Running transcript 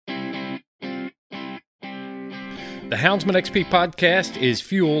The Houndsman XP podcast is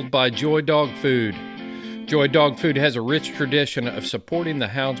fueled by Joy Dog Food. Joy Dog Food has a rich tradition of supporting the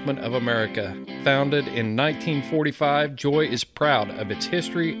Houndsman of America. Founded in 1945, Joy is proud of its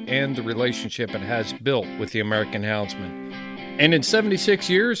history and the relationship it has built with the American Houndsman. And in 76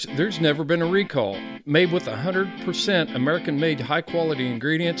 years, there's never been a recall. Made with 100% American-made high-quality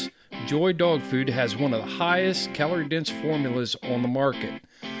ingredients, Joy Dog Food has one of the highest calorie-dense formulas on the market.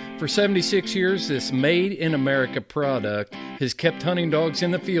 For 76 years, this made-in-America product has kept hunting dogs in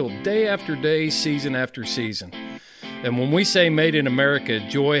the field day after day, season after season. And when we say made in America,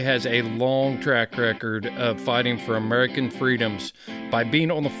 Joy has a long track record of fighting for American freedoms by being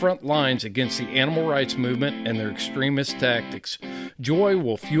on the front lines against the animal rights movement and their extremist tactics. Joy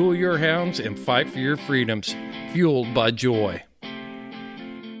will fuel your hounds and fight for your freedoms. Fueled by Joy.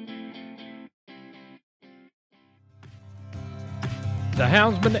 The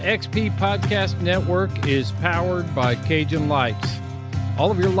Houndsman XP Podcast Network is powered by Cajun Lights. All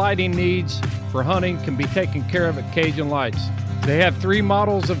of your lighting needs for hunting can be taken care of at Cajun Lights. They have 3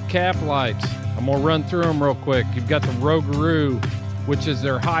 models of cap lights. I'm going to run through them real quick. You've got the Rougarou, which is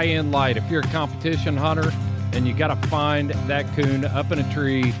their high-end light. If you're a competition hunter and you got to find that coon up in a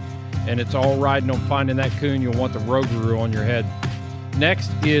tree and it's all riding on finding that coon, you'll want the Rougarou on your head.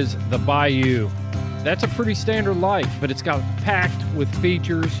 Next is the Bayou. That's a pretty standard light, but it's got packed with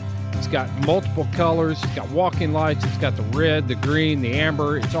features. It's got multiple colors. It's got walking lights. It's got the red, the green, the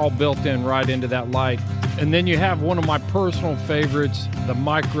amber. It's all built in right into that light. And then you have one of my personal favorites, the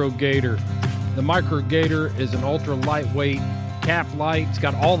Micro Gator. The Micro Gator is an ultra lightweight cap light. It's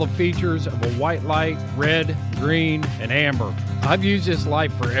got all the features of a white light, red, green, and amber. I've used this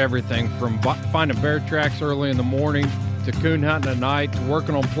light for everything from finding bear tracks early in the morning to coon hunting at night to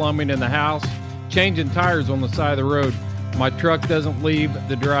working on plumbing in the house. Changing tires on the side of the road. My truck doesn't leave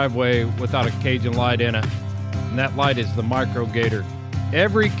the driveway without a Cajun light in it. And that light is the Micro Gator.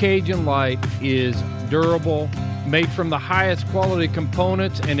 Every Cajun light is durable, made from the highest quality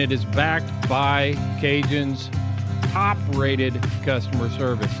components, and it is backed by Cajun's top-rated customer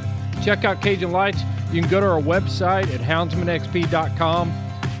service. Check out Cajun Lights. You can go to our website at houndsmanxp.com.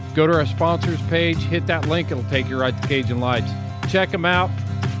 Go to our sponsors page, hit that link, it'll take you right to Cajun Lights. Check them out.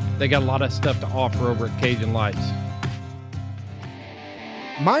 They got a lot of stuff to offer over at Cajun Lights.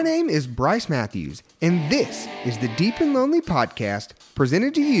 My name is Bryce Matthews, and this is the Deep and Lonely podcast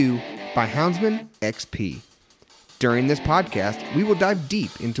presented to you by Houndsman XP. During this podcast, we will dive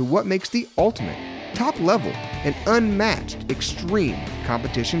deep into what makes the ultimate, top-level, and unmatched extreme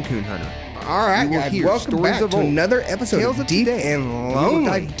competition coon hunter. All right, guys, welcome back to another episode of Deep and Lonely.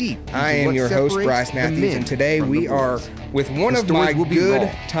 Dive deep I am your host, Bryce Matthews, and today we are with one of my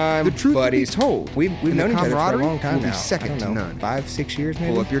good time buddies. We've known each other for a long time now. Second to none. 5-6 years,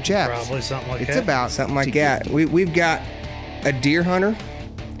 maybe. Pull up your chaps. Probably something like that. It's about something like that. We've got a deer hunter,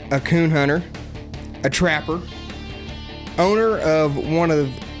 a coon hunter, a trapper, owner of one of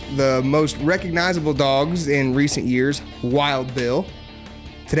the most recognizable dogs in recent years, Wild Bill.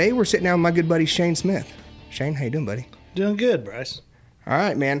 Today, we're sitting down with my good buddy, Shane Smith. Shane, how you doing, buddy? Doing good, Bryce. All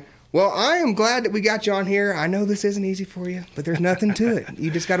right, man. Well, I am glad that we got you on here. I know this isn't easy for you, but there's nothing to it. You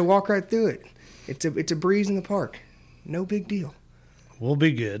just got to walk right through it. It's a breeze in the park. No big deal. We'll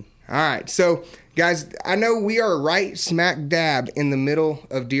be good. All right. So, guys, I know we are right smack dab in the middle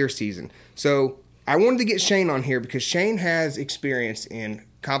of deer season. So, I wanted to get Shane on here because Shane has experience in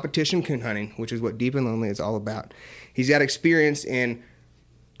competition coon hunting, which is what Deep and Lonely is all about. He's got experience in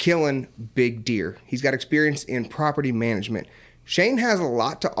killing big deer. He's got experience in property management. Shane has a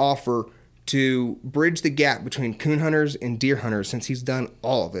lot to offer to bridge the gap between coon hunters and deer hunters since he's done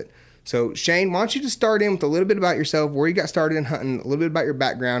all of it. So Shane, why don't you just start in with a little bit about yourself, where you got started in hunting, a little bit about your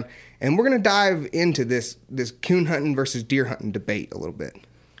background, and we're going to dive into this coon hunting versus deer hunting debate a little bit.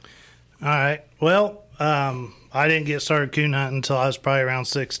 All right. Well, I didn't get started coon hunting until I was probably around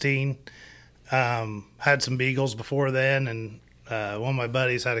 16. Had some beagles before then, and one of my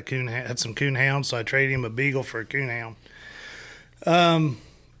buddies had some coon hounds, so I traded him a beagle for a coon hound.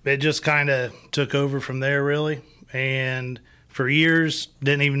 It just kind of took over from there, really. And for years,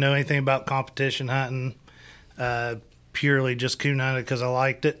 didn't even know anything about competition hunting. Purely just coon hunted because I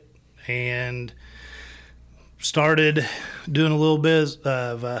liked it. And started doing a little bit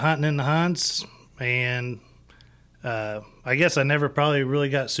of hunting in the hunts. And I guess I never probably really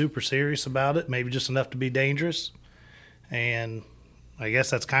got super serious about it, maybe just enough to be dangerous. And I guess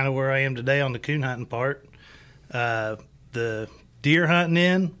that's kind of where I am today on the coon hunting part. The deer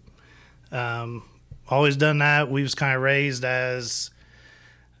hunting always done that. We was kind of raised as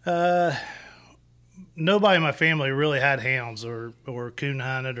nobody in my family really had hounds or coon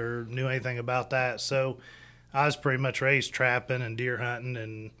hunted or knew anything about that. So I was pretty much raised trapping and deer hunting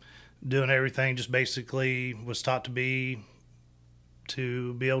and doing everything. Just basically was taught to be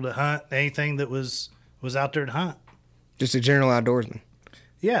able to hunt anything that was out there to hunt. Just a general outdoorsman.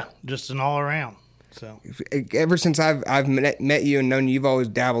 Yeah, just an all around. So ever since I've met you and known you, you've always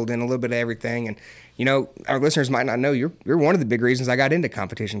dabbled in a little bit of everything. And you know, our listeners might not know you're one of the big reasons I got into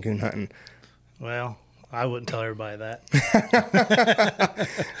competition coon hunting. Well, I wouldn't tell everybody that.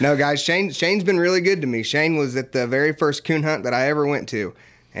 No, guys, Shane's been really good to me. Shane was at the very first coon hunt that I ever went to,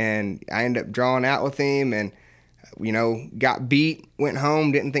 and I ended up drawing out with him, and you know, got beat, went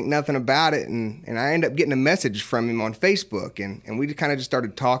home, didn't think nothing about it, and I ended up getting a message from him on Facebook, and we kind of just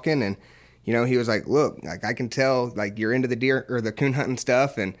started talking, and you know, he was like, look, like I can tell like you're into the deer or the coon hunting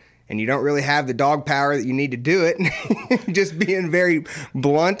stuff, and you don't really have the dog power that you need to do it. Just being very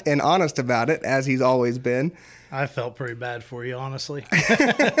blunt and honest about it, as he's always been. I felt pretty bad for you, honestly.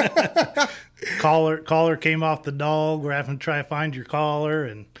 Collar came off the dog. We're having to try to find your collar,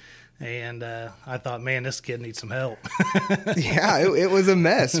 and I thought, man, this kid needs some help. Yeah, it was a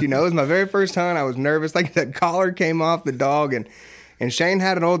mess. You know, it was my very first hunt. I was nervous. Like the collar came off the dog, and Shane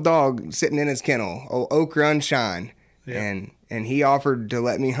had an old dog sitting in his kennel, old Oak Run Shine, yeah. and he offered to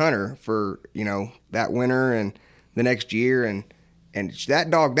let me hunt her for, you know, that winter and the next year, and that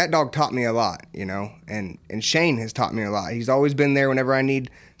dog taught me a lot, you know, and Shane has taught me a lot. He's always been there whenever I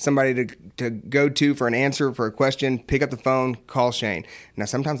need somebody to go to for an answer for a question. Pick up the phone, call Shane. Now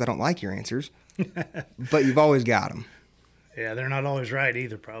sometimes I don't like your answers, but you've always got them. Yeah, they're not always right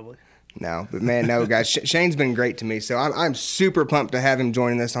either, probably. No, but man, no, guys, Shane's been great to me, so I'm super pumped to have him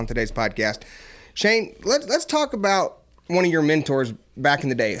joining us on today's podcast. Shane, let's talk about one of your mentors back in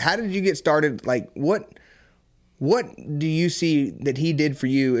the day. How did you get started? Like, what do you see that he did for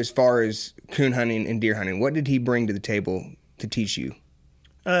you as far as coon hunting and deer hunting? What did he bring to the table to teach you?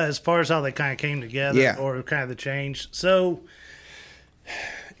 As far as how they kind of came together, Yeah. or kind of the change. So,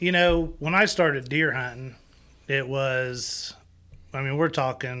 you know, when I started deer hunting, it was, I mean, we're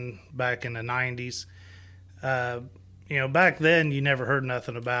talking back in the 90s. You know, back then you never heard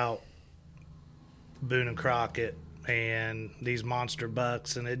nothing about Boone and Crockett and these monster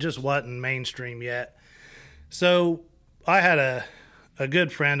bucks, and it just wasn't mainstream yet. So I had a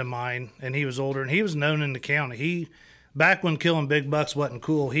good friend of mine, and he was older, and he was known in the county. Back when killing big bucks wasn't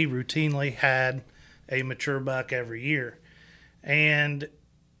cool, he routinely had a mature buck every year. And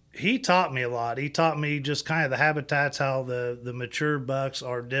he taught me a lot. He taught me just kind of the habitats, how the mature bucks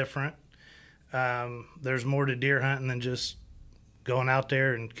are different. There's more to deer hunting than just going out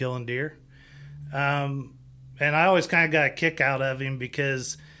there and killing deer. And I always kind of got a kick out of him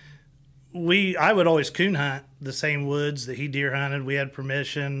because I would always coon hunt the same woods that he deer hunted. We had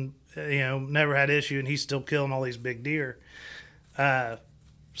permission, you know, never had issue, and he's still killing all these big deer.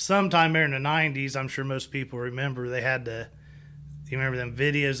 Sometime there in the 90s, I'm sure most people remember, you remember them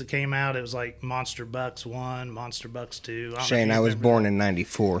videos that came out? It was like Monster Bucks 1, Monster Bucks 2. Shane, I was born in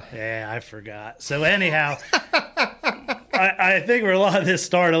 94. Yeah, I forgot. So anyhow, I think where a lot of this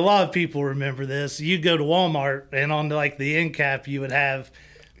started, a lot of people remember this. You go to Walmart, and on like the end cap, you would have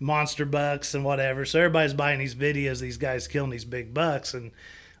monster bucks and whatever. So everybody's buying these videos, these guys killing these big bucks. And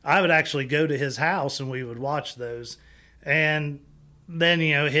I would actually go to his house, and we would watch those. And then,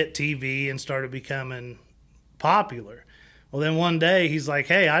 you know, hit TV and started becoming popular. Well, then one day he's like,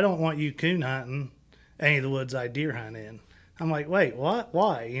 hey, I don't want you coon hunting any of the woods I deer hunt in. I'm like, wait, what?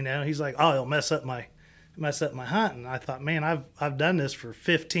 Why? You know, he's like, oh, it'll mess up my hunting. I thought, man, I've done this for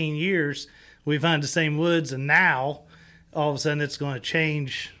 15 years. We've hunted the same woods, and now all of a sudden it's going to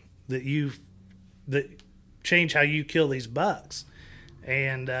change change how you kill these bucks.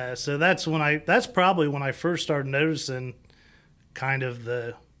 And so that's probably when I first started noticing kind of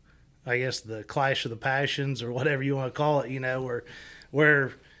the clash of the passions, or whatever you want to call it, you know,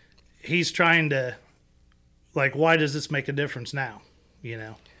 where he's trying to, like, why does this make a difference now, you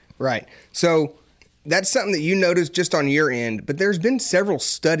know? Right. So that's something that you noticed just on your end, but there's been several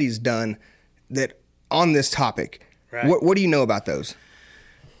studies done that on this topic. Right. What do you know about those?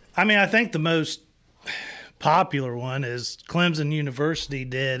 I mean, I think the most popular one is Clemson University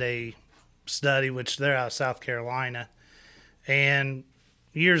did a study, which they're out of South Carolina. And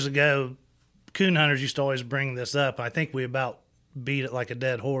years ago, coon hunters used to always bring this up. I think we about beat it like a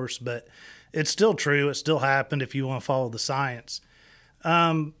dead horse, but it's still true. It still happened if you want to follow the science.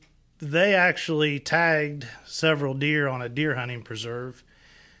 They actually tagged several deer on a deer hunting preserve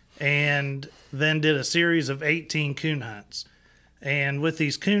and then did a series of 18 coon hunts. And with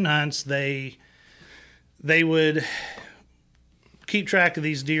these coon hunts, they would keep track of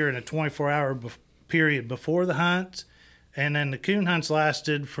these deer in a 24-hour period before the hunt, And then the coon hunts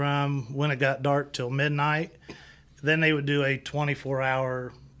lasted from when it got dark till midnight. Then they would do a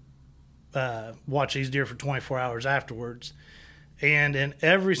 24-hour, watch these deer for 24 hours afterwards. And in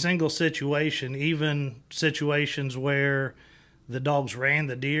every single situation, even situations where the dogs ran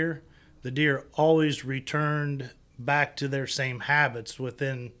the deer always returned back to their same habits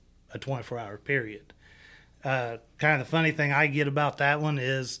within a 24-hour period. Kind of the funny thing I get about that one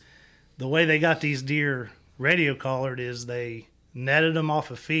is the way they got these deer radio collared is they netted them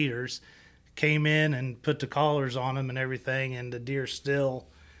off of feeders, came in and put the collars on them and everything, and the deer still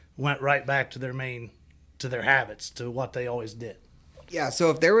went right back to their habits, to what they always did. Yeah, so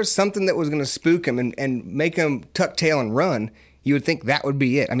if there was something that was going to spook them and make them tuck tail and run, you would think that would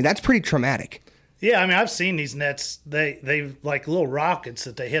be it. I mean, that's pretty traumatic. Yeah, I mean, I've seen these nets. They like little rockets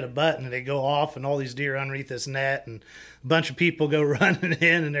that they hit a button and they go off, and all these deer underneath this net, and a bunch of people go running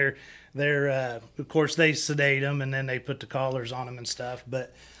in, and they're of course they sedate them, and then they put the collars on them and stuff.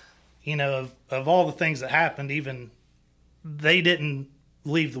 But you know, of all the things that happened, even they didn't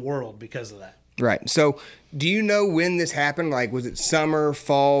leave the world because of that. Right. So, do you know when this happened? Like, was it summer,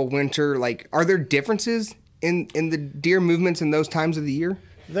 fall, winter? Like, are there differences in the deer movements in those times of the year?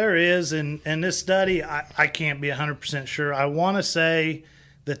 There is, and in this study, I can't be 100% sure. I want to say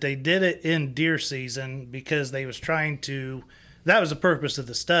that they did it in deer season because they was trying to, that was the purpose of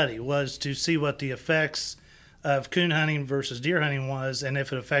the study, was to see what the effects of coon hunting versus deer hunting was, and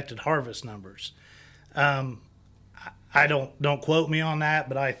if it affected harvest numbers. I don't quote me on that,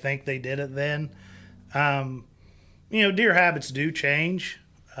 but I think they did it then. You know, deer habits do change.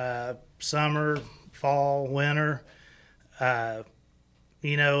 Summer, fall, winter.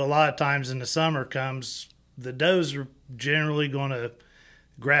 You know, a lot of times in the summer comes, the does are generally going to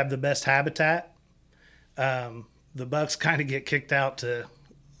grab the best habitat. The bucks kind of get kicked out to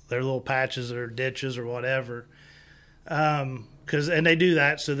their little patches or ditches or whatever. And they do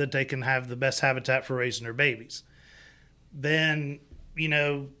that so that they can have the best habitat for raising their babies. Then, you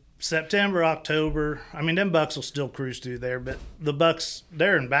know, September, October, I mean, them bucks will still cruise through there, but the bucks,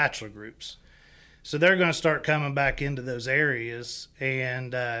 they're in bachelor groups. So they're going to start coming back into those areas,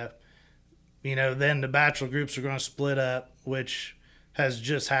 and, you know, then the bachelor groups are going to split up, which has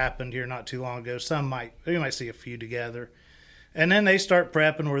just happened here not too long ago. You might see a few together. And then they start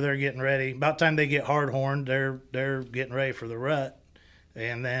prepping where they're getting ready. About the time they get hard-horned, they're getting ready for the rut,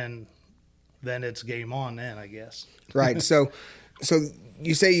 and then it's game on then, I guess. Right. So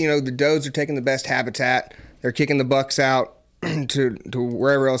you say, you know, the does are taking the best habitat. They're kicking the bucks out to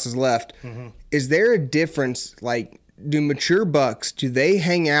wherever else is left. Mm-hmm. Is there a difference? Like, do mature bucks, do they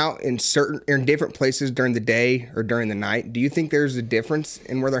hang out in different places during the day or during the night? Do you think there's a difference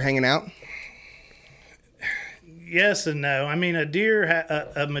in where they're hanging out? Yes and no. I mean,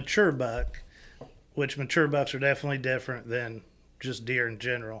 a mature buck, which mature bucks are definitely different than just deer in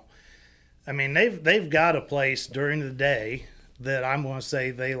general. I mean, they've got a place during the day that I'm going to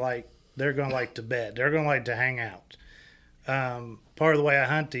say they're going to like to bed. They're going to like to hang out. Part of the way I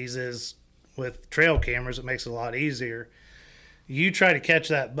hunt these is with trail cameras. It makes it a lot easier. You try to catch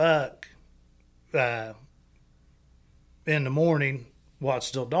that buck in the morning while it's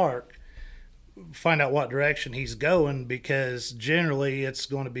still dark, find out what direction he's going, because generally it's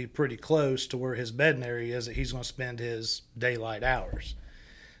going to be pretty close to where his bedding area is that he's going to spend his daylight hours.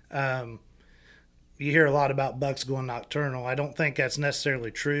 You hear a lot about bucks going nocturnal. I don't think that's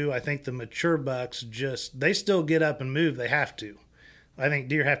necessarily true. I think the mature bucks they still get up and move. They have to. I think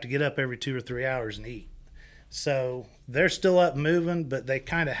deer have to get up every 2 or 3 hours and eat. So they're still up moving, but they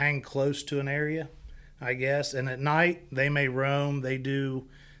kind of hang close to an area, I guess. And at night, they may roam. They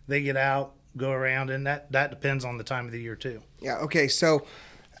get out, go around, and that depends on the time of the year too. Yeah, okay. So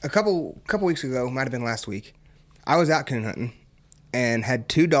a couple weeks ago, might have been last week, I was out coon hunting and had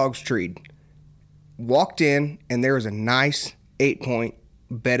 2 dogs treed. Walked in, and there was a nice 8-point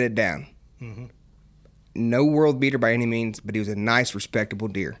bedded down. Mm-hmm. No world beater by any means, but he was a nice, respectable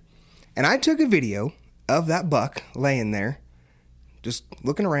deer. And I took a video of that buck laying there, just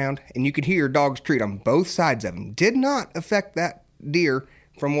looking around, and you could hear dogs treat on both sides of him. Did not affect that deer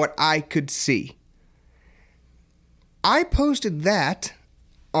from what I could see. I posted that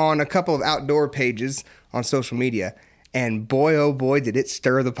on a couple of outdoor pages on social media, and boy, oh boy, did it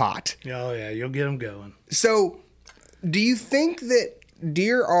stir the pot. Oh, yeah, you'll get them going. So, do you think that do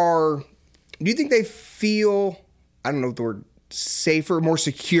you think they feel, I don't know the word, safer, more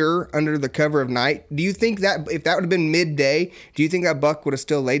secure under the cover of night? Do you think that if that would have been midday, do you think that buck would have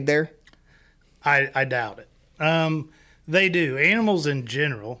still laid there? I doubt it. They do. Animals in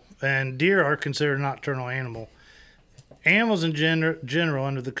general, and deer are considered a nocturnal animal. Animals in general,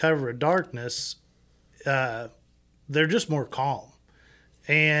 under the cover of darkness, they're just more calm.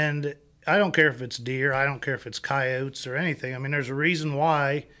 And I don't care if it's deer, I don't care if it's coyotes or anything. I mean, there's a reason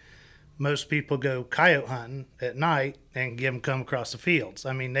why most people go coyote hunting at night and get them come across the fields.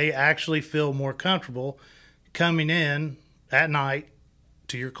 I mean, they actually feel more comfortable coming in at night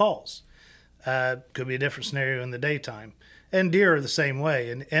to your calls. Could be a different scenario in the daytime. And deer are the same way.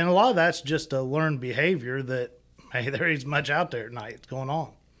 And a lot of that's just a learned behavior that, hey, there ain't much out there at night. It's going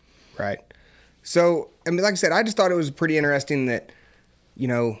on. Right. So, I mean, like I said, I just thought it was pretty interesting that, you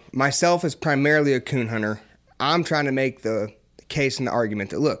know, myself as primarily a coon hunter, I'm trying to make the case and the argument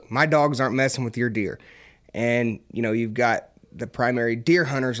that, look, my dogs aren't messing with your deer. And, you know, you've got the primary deer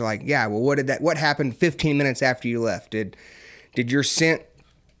hunters like, yeah, well, what happened 15 minutes after you left? Did your scent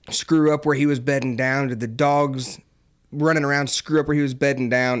screw up where he was bedding down? Did the dogs running around screw up where he was bedding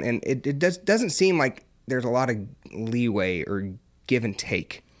down? And it doesn't seem like there's a lot of leeway or give and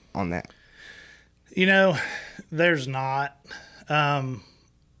take on that. You know, there's not. A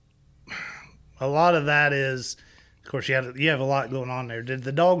lot of that is, of course, you have a lot going on there. Did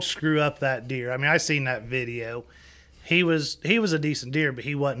the dog screw up that deer? I mean, I seen that video. He was a decent deer, but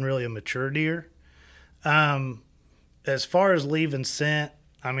he wasn't really a mature deer. As far as leaving scent,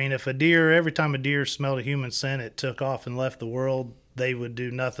 I mean, if every time a deer smelled a human scent, it took off and left the world, they would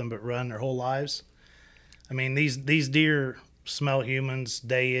do nothing but run their whole lives. I mean, these deer smell humans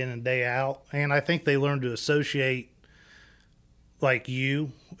day in and day out, and I think they learn to associate like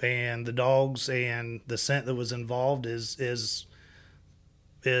you and the dogs and the scent that was involved is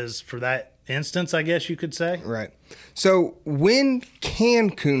for that instance, I guess you could say. Right. So when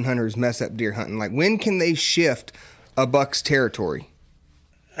can coon hunters mess up deer hunting? Like, when can they shift a buck's territory?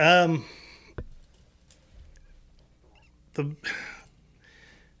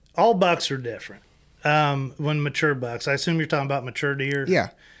 All bucks are different. When mature bucks, I assume you're talking about mature deer. Yeah.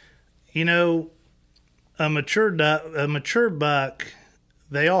 You know, a mature buck,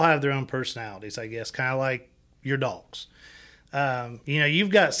 they all have their own personalities, I guess, kind of like your dogs. You know, you've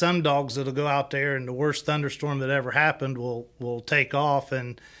got some dogs that'll go out there and the worst thunderstorm that ever happened will take off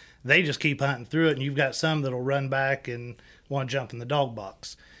and they just keep hunting through it. And you've got some that'll run back and want to jump in the dog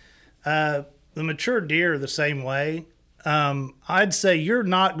box. The mature deer are the same way. I'd say you're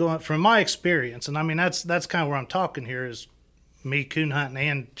not going, from my experience, and I mean, that's kind of where I'm talking here is me coon hunting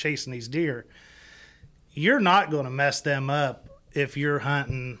and chasing these deer. You're not going to mess them up if you're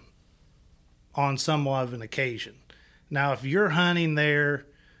hunting on somewhat of an occasion. Now, if you're hunting there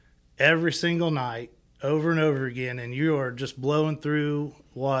every single night, over and over again, and you are just blowing through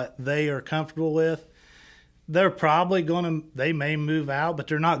what they are comfortable with, they're probably they may move out, but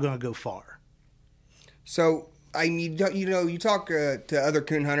they're not going to go far. So, I mean, you talk to other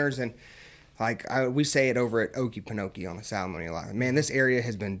coon hunters, and like we say it over at Okefenokee on the Salamone a lot. Man, this area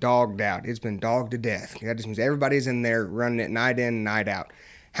has been dogged out. It's been dogged to death. That just means everybody's in there running it night in, night out.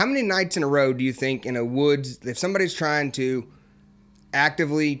 How many nights in a row do you think in a woods, if somebody's trying to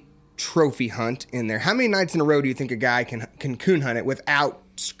actively trophy hunt in there, how many nights in a row do you think a guy can coon hunt it without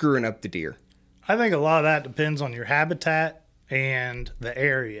screwing up the deer? I think a lot of that depends on your habitat and the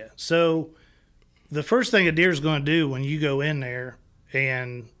area. So the first thing a deer's going to do when you go in there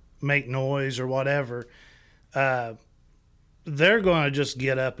and make noise or whatever, they're going to just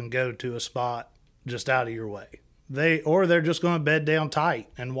get up and go to a spot just out of your way. They're just going to bed down tight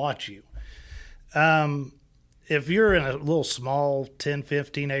and watch you. If you're in a little small 10,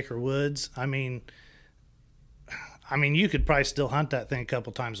 15 acre woods, I mean, you could probably still hunt that thing a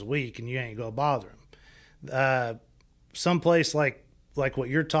couple times a week and you ain't going to bother them. Someplace like what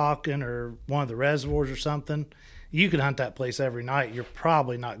you're talking, or one of the reservoirs or something, you could hunt that place every night. You're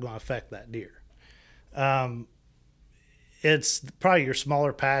probably not going to affect that deer. It's probably your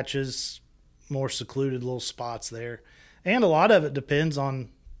smaller patches, more secluded little spots there. And a lot of it depends on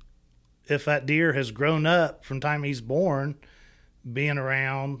if that deer has grown up from the time he's born being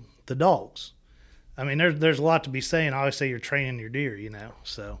around the dogs. I mean, there's a lot to be saying. I always say you're training your deer, you know,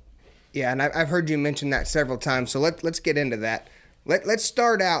 so. Yeah, and I've heard you mention that several times, so let's get into that. Let's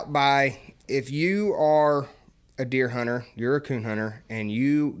start out by, if you are a deer hunter, you're a coon hunter, and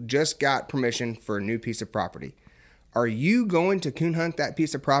you just got permission for a new piece of property, are you going to coon hunt that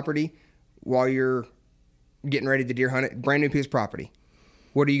piece of property while you're getting ready to deer hunt it? Brand new piece of property.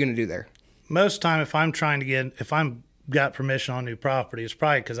 What are you going to do there? Most time, if I'm got permission on new property, it's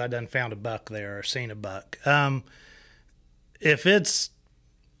probably because I done found a buck there or seen a buck. If it's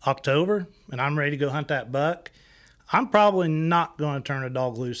October and I'm ready to go hunt that buck, I'm probably not going to turn a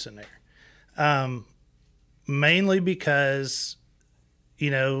dog loose in there. Mainly because,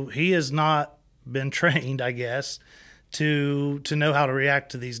 you know, he has not been trained, I guess, to know how to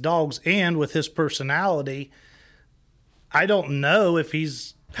react to these dogs. And with his personality, I don't know if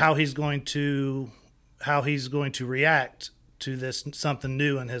how he's going to react to this, something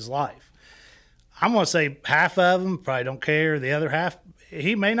new in his life. I'm going to say half of them probably don't care. The other half,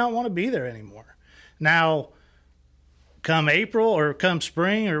 he may not want to be there anymore. Now, come April or come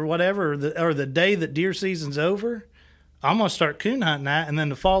spring or whatever, or the day that deer season's over, I'm going to start coon hunting that, and then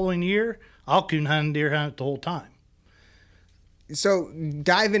the following year, I'll coon hunt and deer hunt the whole time. So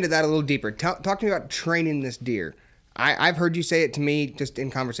dive into that a little deeper. Talk to me about training this deer. I've heard you say it to me just in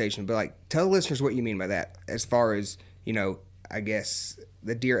conversation, but like tell listeners what you mean by that as far as, you know, I guess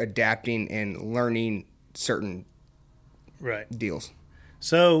the deer adapting and learning certain deals.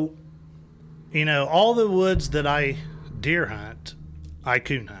 So, you know, all the woods that I deer hunt, I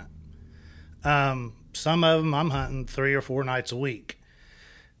coon hunt. Some of them I'm hunting 3 or 4 nights a week.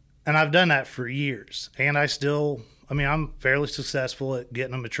 And I've done that for years. And I'm fairly successful at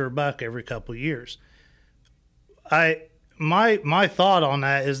getting a mature buck every couple of years. My thought on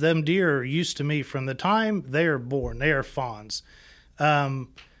that is them deer are used to me from the time they are born. They are fawns. And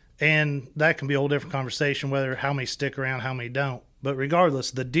that can be a whole different conversation, whether how many stick around, how many don't. But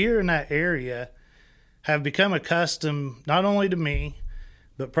regardless, the deer in that area have become accustomed not only to me,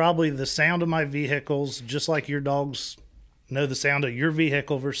 but probably the sound of my vehicles, just like your dogs know the sound of your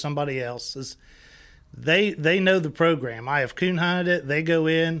vehicle versus somebody else's. They know the program. I have coon hunted it. They go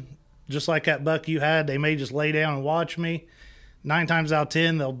in, just like that buck you had. They may just lay down and watch me. 9 times out of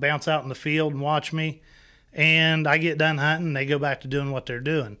 10, they'll bounce out in the field and watch me. And I get done hunting, and they go back to doing what they're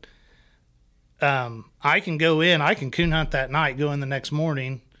doing. I can go in, I can coon hunt that night, go in the next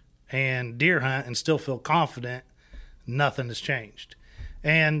morning, and deer hunt and still feel confident nothing has changed.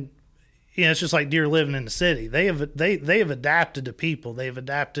 And you know, it's just like deer living in the city. They have adapted to people. They've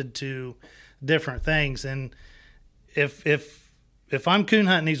adapted to different things. And if I'm coon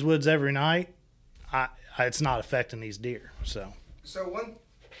hunting these woods every night, it's not affecting these deer. So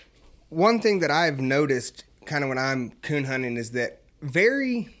one thing that I've noticed kind of when I'm coon hunting is that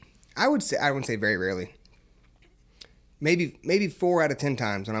I wouldn't say very rarely, maybe 4 out of 10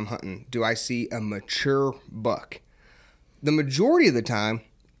 times when I'm hunting do I see a mature buck. The majority of the time,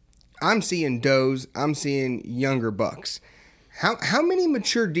 I'm seeing does, I'm seeing younger bucks. How many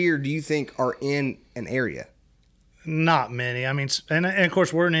mature deer do you think are in an area? Not many. I mean, and of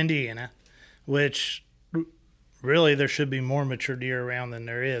course we're in Indiana, which really there should be more mature deer around than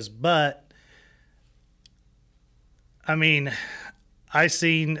there is. But I mean, they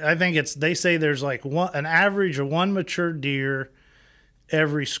say there's like an average of 1 mature deer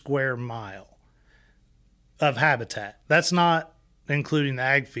every square mile of habitat. That's not including the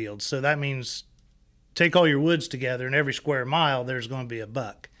ag fields. So that means take all your woods together, and every square mile there's going to be a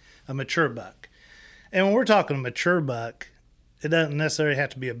buck, a mature buck. And when we're talking a mature buck, it doesn't necessarily have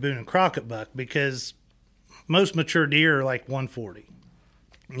to be a Boone and Crockett buck, because most mature deer are like 140,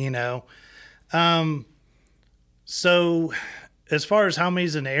 you know. So as far as how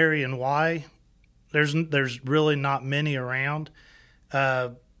many's in the area and why, there's really not many around.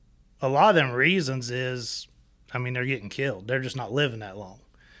 A lot of them reasons is, I mean, they're getting killed. They're just not living that long.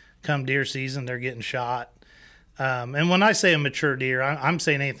 Come deer season, they're getting shot. And when I say a mature deer, I'm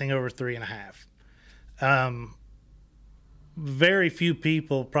saying anything over 3.5. Very few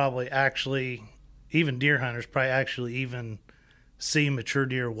people probably actually, even deer hunters, probably actually even see mature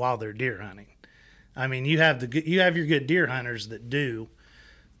deer while they're deer hunting. I mean, you have your good deer hunters that do.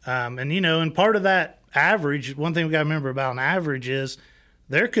 And, you know, and part of that average, one thing we got to remember about an average is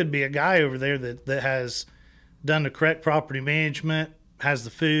there could be a guy over there that has done the correct property management, has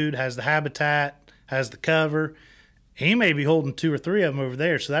the food, has the habitat, has the cover. He may be holding 2 or 3 of them over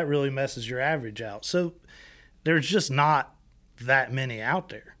there, so that really messes your average out. So there's just not that many out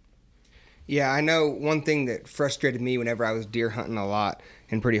there. Yeah, I know one thing that frustrated me whenever I was deer hunting a lot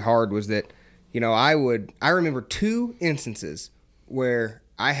and pretty hard was that, you know, I remember 2 instances where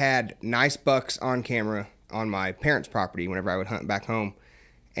I had nice bucks on camera on my parents' property whenever I would hunt back home,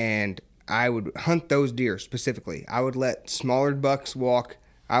 and I would hunt those deer specifically. I would let smaller bucks walk.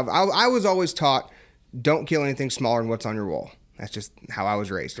 I was always taught, don't kill anything smaller than what's on your wall. That's just how I was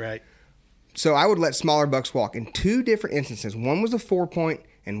raised. Right. So I would let smaller bucks walk. In 2 different instances, one was a 4-point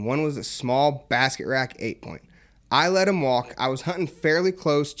and one was a small basket rack 8-point. I let them walk. I was hunting fairly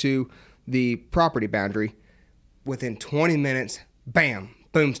close to the property boundary. Within 20 minutes, bam,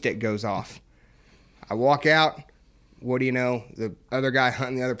 boomstick goes off. I walk out. What do you know? The other guy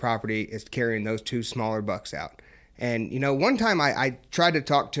hunting the other property is carrying those 2 smaller bucks out. And, you know, one time I tried to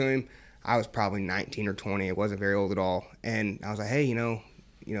talk to him. I was probably 19 or 20. I wasn't very old at all. And I was like, hey, you know,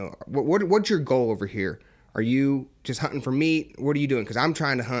 what's your goal over here? Are you just hunting for meat? What are you doing? Because I'm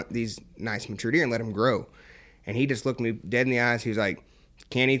trying to hunt these nice mature deer and let them grow. And he just looked me dead in the eyes. He was like,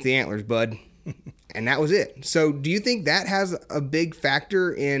 "Can't eat the antlers, bud." And that was it. So do you think that has a big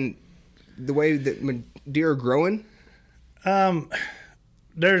factor in the way that deer are growing?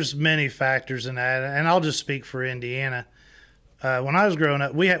 There's many factors in that, and I'll just speak for Indiana. When I was growing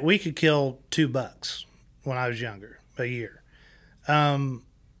up, we could kill 2 bucks when I was younger, a year.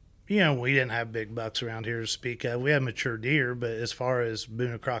 We didn't have big bucks around here to speak of. We had mature deer, but as far as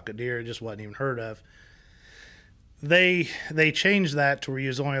Boone and Crockett deer, it just wasn't even heard of. They changed that to where you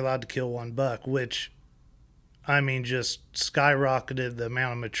was only allowed to kill 1 buck, which, just skyrocketed the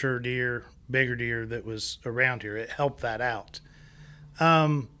amount of mature deer, bigger deer that was around here. It helped that out.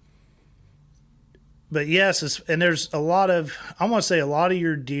 But yes, and there's I want to say a lot of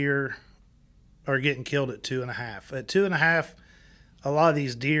your deer are getting killed at 2.5. At 2.5, a lot of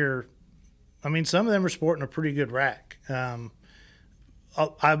these deer, some of them are sporting a pretty good rack. Probably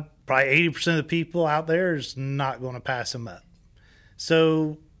 80% of the people out there is not going to pass them up.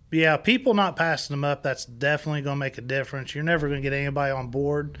 So, yeah, people not passing them up, that's definitely going to make a difference. You're never going to get anybody on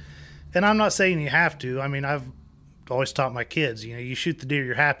board. And I'm not saying you have to. I've always taught my kids, you shoot the deer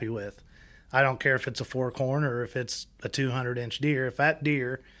you're happy with. I don't care if it's a fork horn or if it's a 200-inch deer. If that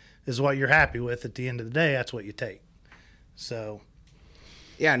deer is what you're happy with at the end of the day, that's what you take. So,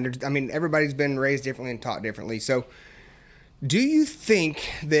 yeah, and everybody's been raised differently and taught differently. So, do you think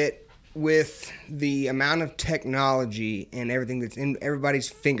that with the amount of technology and everything that's in everybody's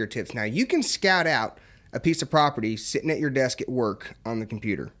fingertips now, you can scout out a piece of property sitting at your desk at work on the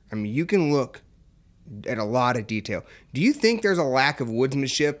computer? You can look at a lot of detail. Do you think there's a lack of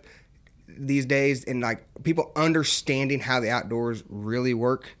woodsmanship these days and people understanding how the outdoors really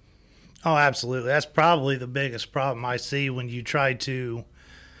work? Oh, absolutely. That's probably the biggest problem I see when you try to,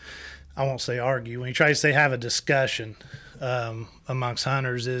 I won't say argue, when you try to have a discussion amongst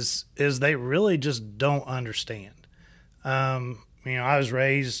hunters is they really just don't understand. I was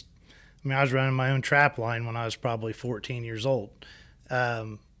raised, I was running my own trap line when I was probably 14 years old.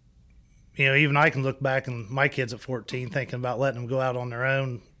 Even I can look back and my kids at 14 thinking about letting them go out on their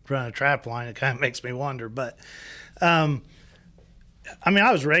own, run a trap line. It kind of makes me wonder. But, I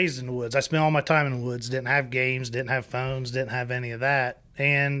was raised in the woods. I spent all my time in the woods, didn't have games, didn't have phones, didn't have any of that.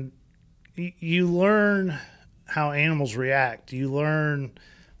 And you learn how animals react. You learn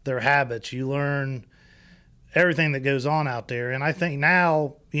their habits. You learn everything that goes on out there. And I think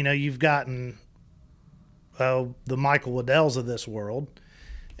now, you've gotten the Michael Waddells of this world,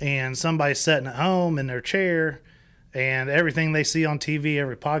 and somebody's sitting at home in their chair, and everything they see on TV,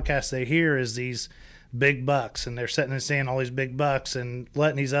 every podcast they hear is these big bucks, and they're sitting and saying all these big bucks and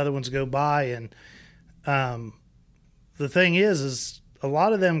letting these other ones go by. And the thing is a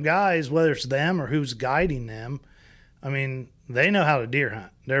lot of them guys, whether it's them or who's guiding them, they know how to deer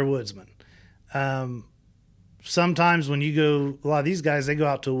hunt. They're woodsmen. Sometimes when you go, a lot of these guys, they go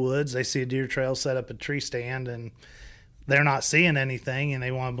out to the woods, they see a deer trail, set up a tree stand, and they're not seeing anything, and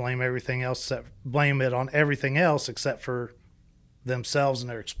they want to blame it on everything else except for themselves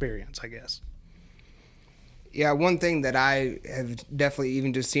and their experience, I guess. Yeah, one thing that I have definitely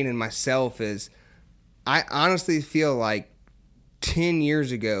even just seen in myself is I honestly feel like 10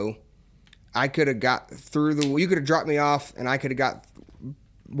 years ago, I could have got through you could have dropped me off, and I could have got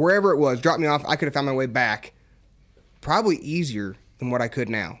wherever it was, dropped me off, I could have found my way back probably easier than what I could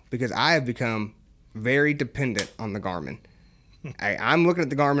now, because I have become very dependent on the Garmin. I'm looking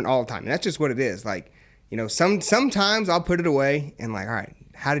at the Garmin all the time, and that's just what it is. Sometimes I'll put it away and all right,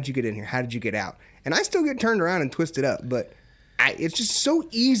 how did you get in here? How did you get out? And I still get turned around and twisted up, but it's just so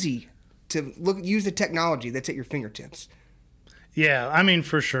easy to use the technology that's at your fingertips. Yeah,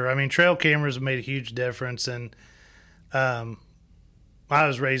 for sure. Trail cameras have made a huge difference, and I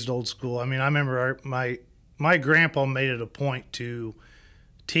was raised old school. I remember my grandpa made it a point to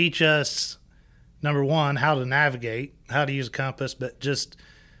teach us, number one, how to navigate, how to use a compass, but just,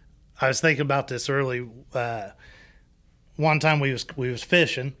 I was thinking about this early. One time we was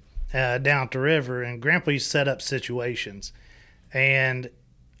fishing down at the river, and Grandpa used to set up situations, and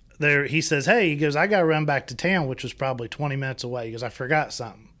he says, "Hey," he goes, "I got to run back to town," which was probably 20 minutes away. He goes, "I forgot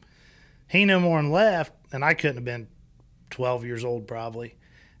something." He no more than left, and I couldn't have been 12 years old probably.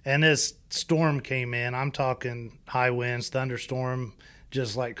 And this storm came in. I'm talking high winds, thunderstorm,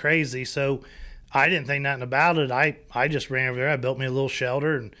 just like crazy. So I didn't think nothing about it. I just ran over there. I built me a little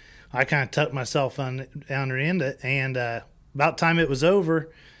shelter, and I kind of tucked myself underneath it. And about time it was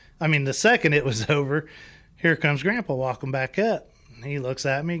over, the second it was over, here comes Grandpa walking back up. He looks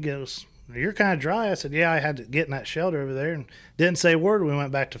at me, goes, "You're kind of dry." I said, "Yeah, I had to get in that shelter over there," and didn't say a word. We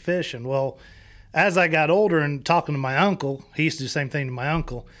went back to fishing. Well, as I got older and talking to my uncle, he used to do the same thing to my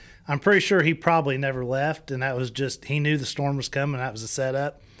uncle. I'm pretty sure he probably never left, and that was just, he knew the storm was coming. That was a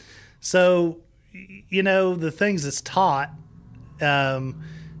setup. So, the things that's taught, but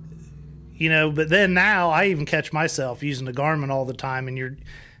then now I even catch myself using the Garmin all the time, and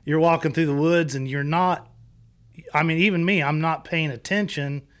you're walking through the woods and you're not, even me, I'm not paying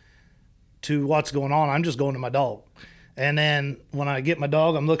attention to what's going on. I'm just going to my dog. And then when I get my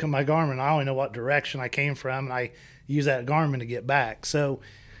dog, I'm looking at my Garmin. I only know what direction I came from, and I use that Garmin to get back. So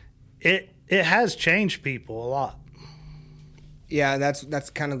it has changed people a lot. Yeah, that's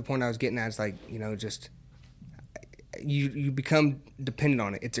kind of the point I was getting at. It's like, just you become dependent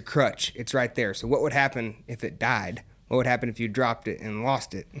on it. It's a crutch. It's right there. So what would happen if it died? What would happen if you dropped it and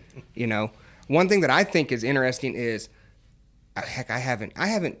lost it? One thing that I think is interesting is, heck, I haven't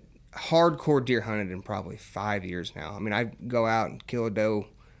hardcore deer hunted in probably 5 years now. I go out and kill a doe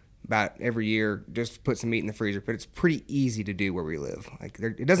about every year, just put some meat in the freezer, but it's pretty easy to do where we live.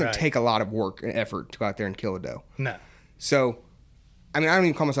 It doesn't take a lot of work and effort to go out there and kill a doe. No. So, I don't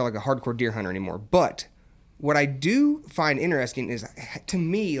even call myself like a hardcore deer hunter anymore, but what I do find interesting is, to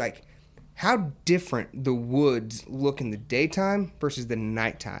me, like, how different the woods look in the daytime versus the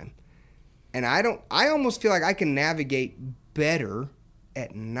nighttime. And I almost feel like I can navigate better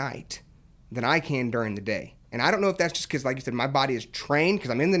at night than I can during the day. And I don't know if that's just because, like you said, my body is trained,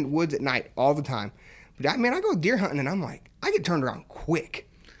 because I'm in the woods at night all the time. But I go deer hunting and I'm like, I get turned around quick.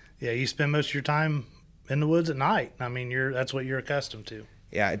 Yeah, you spend most of your time in the woods at night. That's what you're accustomed to.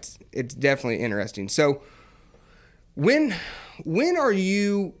 Yeah, it's definitely interesting. So when are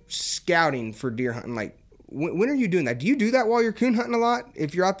you scouting for deer hunting? Like, when are you doing that? Do you do that while you're coon hunting a lot?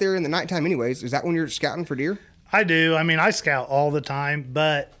 If you're out there in the nighttime anyways, is that when you're scouting for deer? I do. I scout all the time,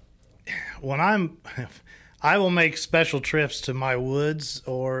 but when I will make special trips to my woods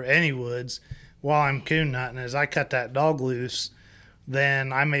or any woods while I'm coon hunting. As I cut that dog loose,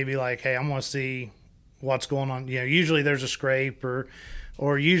 then I may be like, hey, I'm going to see what's going on. Usually there's a scrape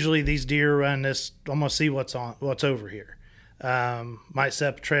or usually these deer run this. I'm going to see what's over here. Might set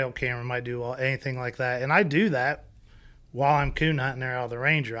up a trail camera, might do anything like that. And I do that while I'm coon hunting there out of the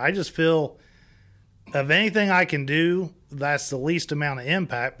Ranger. I just feel, of anything I can do, that's the least amount of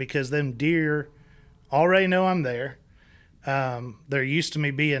impact, because them deer already know I'm there. They're used to me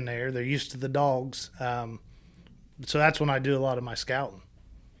being there. They're used to the dogs. So that's when I do a lot of my scouting.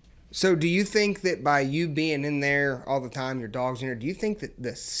 So do you think that by you being in there all the time, your dog's in there, do you think that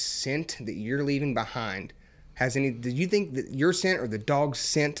the scent that you're leaving behind do you think that your scent or the dog's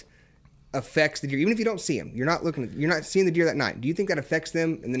scent affects the deer? Even if you don't see them, you're not seeing the deer that night. Do you think that affects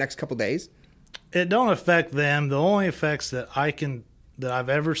them in the next couple days? It don't affect them. The only effects that I've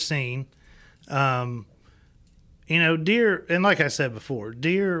ever seen, deer, and like I said before,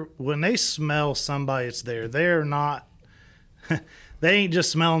 deer, when they smell somebody that's there, they're not, they ain't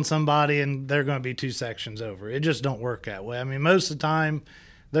just smelling somebody and they're going to be 2 sections over. It just don't work that way. Most of the time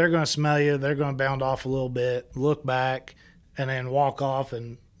they're going to smell you. They're going to bound off a little bit, look back, and then walk off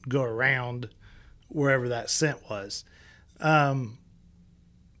and go around wherever that scent was. The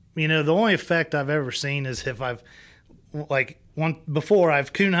only effect I've ever seen is if I've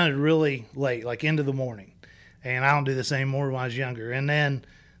coon hunted really late, like into the morning, and I don't do this anymore when I was younger. And then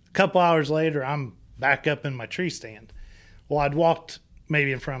a couple hours later, I'm back up in my tree stand. Well, I'd walked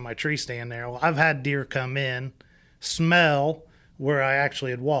maybe in front of my tree stand there. Well, I've had deer come in, smell where I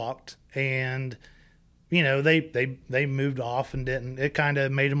actually had walked, and they moved off and didn't. It kind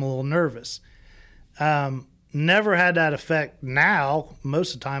of made them a little nervous. Never had that effect. Now,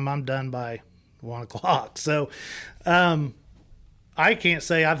 most of the time, I'm done by 1 o'clock. So, I can't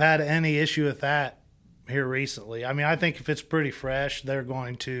say I've had any issue with that here recently. I think if it's pretty fresh, they're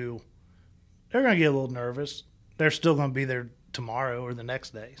going to get a little nervous. They're still going to be there tomorrow or the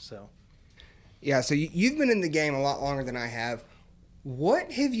next day. So, yeah. So you've been in the game a lot longer than I have.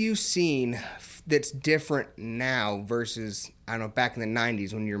 What have you seen that's different now versus, I don't know, back in the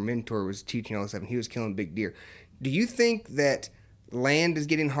 90s when your mentor was teaching all this stuff and he was killing big deer? Do you think that land is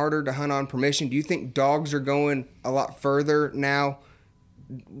getting harder to hunt on permission? Do you think dogs are going a lot further now?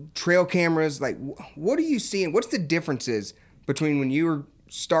 Trail cameras, like, what are you seeing? What's the differences between when you were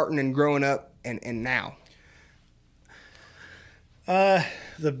starting and growing up and now?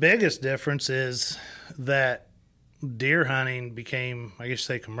 The biggest difference is that deer hunting became, I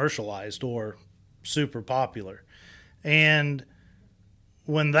guess, commercialized or super popular. And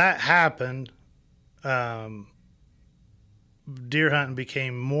when that happened, deer hunting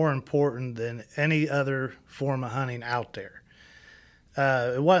became more important than any other form of hunting out there.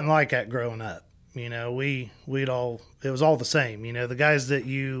 It wasn't like that growing up. It was all the same. The guys that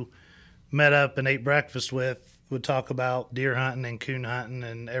you met up and ate breakfast with would talk about deer hunting and coon hunting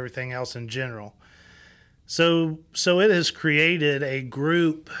and everything else in general. So it has created a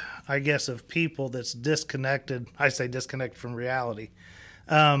group, I guess, of people that's disconnected. I say disconnected from reality,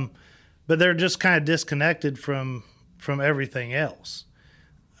 but they're just kind of disconnected from everything else.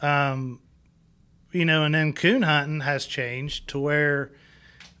 And then coon hunting has changed to where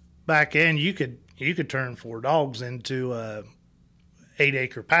back in you could turn 4 dogs into a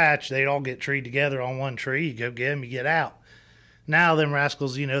 8-acre patch. They'd all get treed together on one tree. You go get them, you get out. Now them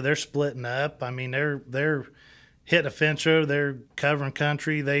rascals, they're splitting up. I mean, they're hitting a fence row. They're covering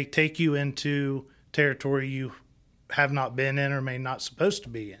country. They take you into territory you have not been in or may not supposed to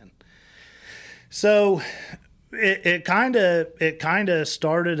be in. So it kind of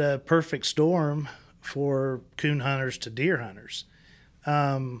started a perfect storm for coon hunters to deer hunters.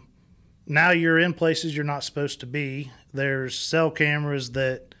 Now you're in places you're not supposed to be. There's cell cameras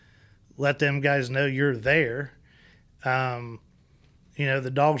that let them guys know you're there.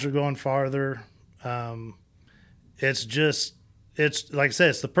 The dogs are going farther. It's like I said,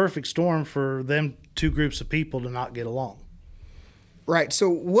 it's the perfect storm for them 2 groups of people to not get along. Right. So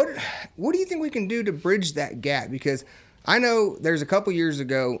what do you think we can do to bridge that gap? Because I know there's a couple years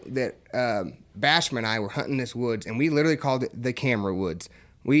ago that Bashman and I were hunting this woods, and we literally called it the camera woods.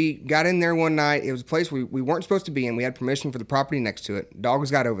 We got in there one night. It was a place we weren't supposed to be in. We had permission for the property next to it. Dogs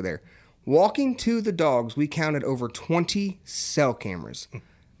got over there. Walking to the dogs, we counted over 20 cell cameras.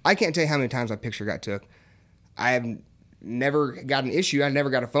 I can't tell you how many times my picture got took. I have never got an issue. I never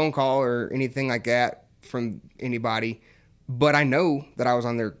got a phone call or anything like that from anybody. But I know that I was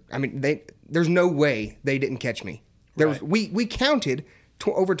on there. I mean, there's no way they didn't catch me. Right. We counted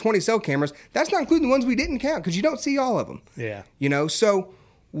over 20 cell cameras. That's not including the ones we didn't count because you don't see all of them. Yeah. So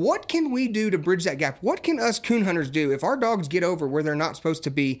what can we do to bridge that gap? What can us coon hunters do if our dogs get over where they're not supposed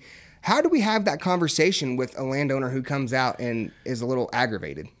to be? How do we have that conversation with a landowner who comes out and is a little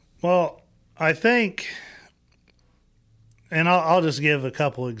aggravated? Well, I think, and I'll just give a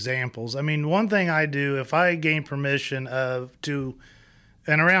couple examples. I mean, one thing I do, if I gain permission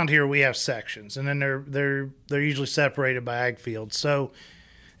and around here we have sections, and then they're usually separated by ag fields. So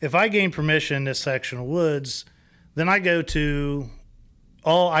if I gain permission in this section of woods, then I go to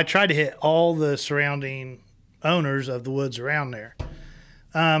I try to hit all the surrounding owners of the woods around there.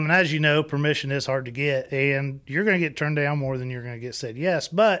 And as you know, permission is hard to get, and you're going to get turned down more than you're going to get said yes.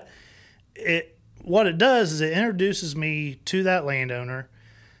 But what it does is it introduces me to that landowner.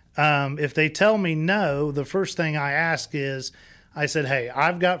 If they tell me no, the first thing I ask is, I said, hey,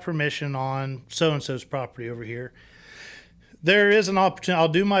 I've got permission on so-and-so's property over here. There is an opportunity. I'll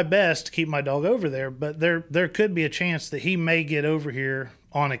do my best to keep my dog over there, but there could be a chance that he may get over here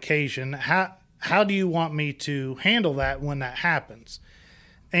on occasion. How do you want me to handle that when that happens?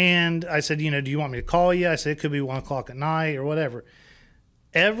 And I said, do you want me to call you? I said, it could be 1 o'clock at night or whatever.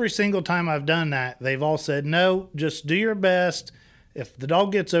 Every single time I've done that, they've all said, no, just do your best. If the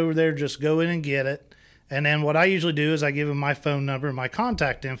dog gets over there, just go in and get it. And then what I usually do is I give them my phone number and my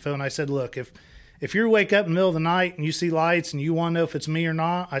contact info. And I said, look, if you wake up in the middle of the night and you see lights and you want to know if it's me or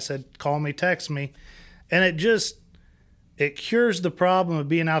not, I said, call me, text me. And it cures the problem of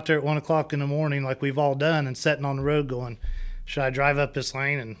being out there at 1 o'clock in the morning like we've all done and sitting on the road going, should I drive up this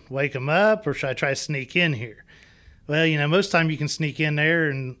lane and wake them up, or should I try to sneak in here? Well, most of the time you can sneak in there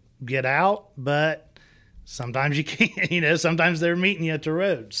and get out, but sometimes you can't. Sometimes they're meeting you at the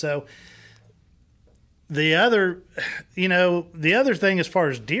road. So the other thing as far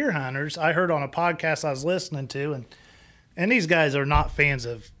as deer hunters, I heard on a podcast I was listening to, and these guys are not fans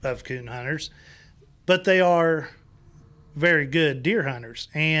of coon hunters, but they are very good deer hunters,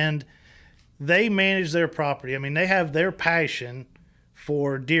 and they manage their property. I mean, they have their passion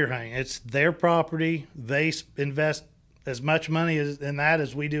for deer hunting. It's their property. They invest as much money in that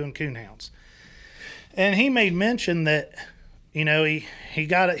as we do in coon hounds. And he made mention that, he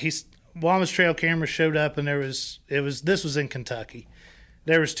got it. One of his trail cameras showed up, and this was in Kentucky.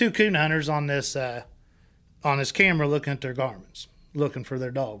 There was 2 coon hunters on his camera looking at their garments, looking for their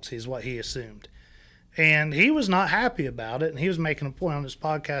dogs, is what he assumed. And he was not happy about it, and he was making a point on his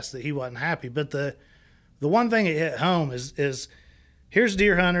podcast that he wasn't happy. But the one thing that hit home is here's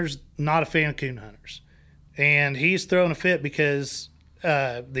deer hunters, not a fan of coon hunters. And he's throwing a fit because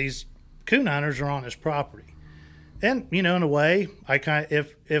these coon hunters are on his property. And, in a way,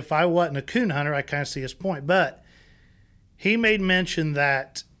 if I wasn't a coon hunter, I kind of see his point. But he made mention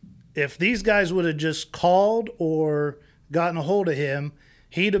that if these guys would have just called or gotten a hold of him,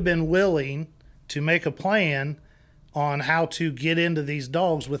 he'd have been willing to make a plan on how to get into these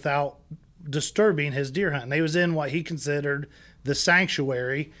dogs without disturbing his deer hunting. They was in what he considered the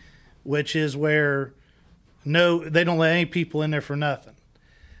sanctuary, which is where no, they don't let any people in there for nothing.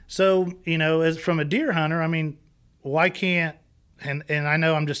 So, as from a deer hunter, I mean, why can't, and I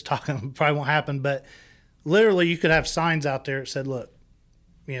know I'm just talking, probably won't happen, but literally you could have signs out there that said, look,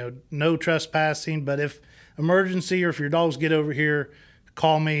 no trespassing, but if emergency or if your dogs get over here,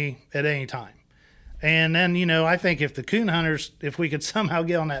 call me at any time. And then, I think if the coon hunters, if we could somehow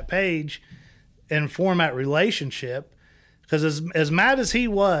get on that page and form that relationship, because as mad as he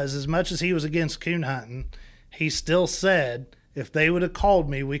was, as much as he was against coon hunting, he still said if they would have called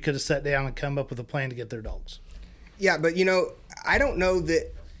me, we could have sat down and come up with a plan to get their dogs. Yeah, but I don't know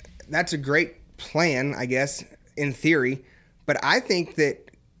that that's a great plan, I guess, in theory, but I think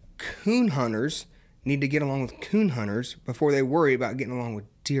that coon hunters need to get along with coon hunters before they worry about getting along with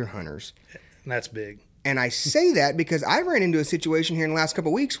deer hunters. That's big. And I say that because I ran into a situation here in the last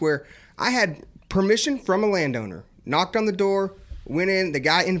couple of weeks where I had permission from a landowner, knocked on the door, went in, the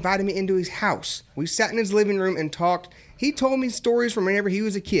guy invited me into his house. We sat in his living room and talked. He told me stories from whenever he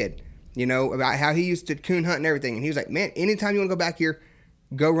was a kid, about how he used to coon hunt and everything. And he was like, man, anytime you want to go back here,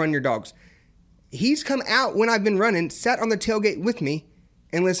 go run your dogs. He's come out when I've been running, sat on the tailgate with me,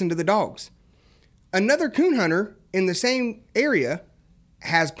 and listened to the dogs. Another coon hunter in the same area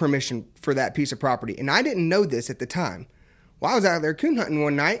has permission for that piece of property. And I didn't know this at the time. Well, I was out there coon hunting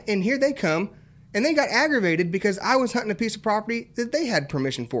one night, and here they come, and they got aggravated because I was hunting a piece of property that they had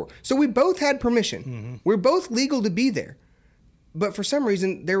permission for. So we both had permission. Mm-hmm. We're both legal to be there. But for some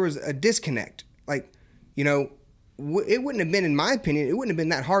reason, there was a disconnect. Like, it wouldn't have been, in my opinion, it wouldn't have been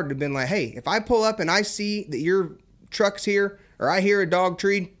that hard to have been like, hey, if I pull up and I see that your truck's here, or I hear a dog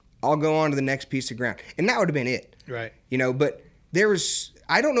treed, I'll go on to the next piece of ground. And that would have been it. Right. But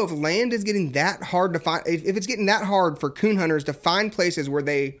I don't know if land is getting that hard to find. If it's getting that hard for coon hunters to find places where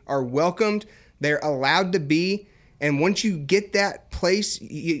they are welcomed, they're allowed to be, and once you get that place,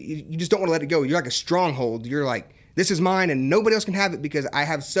 you just don't want to let it go. You're like a stronghold. You're like, this is mine and nobody else can have it because I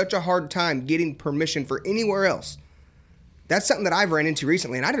have such a hard time getting permission for anywhere else. That's something that I've ran into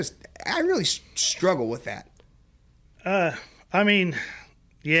recently, and I really struggle with that. I mean,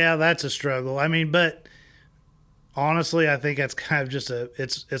 yeah, that's a struggle. I mean, but honestly, I think that's kind of just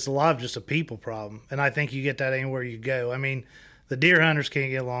it's a lot of just a people problem. And I think you get that anywhere you go. I mean, the deer hunters can't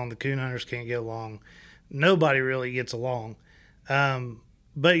get along. The coon hunters can't get along. Nobody really gets along.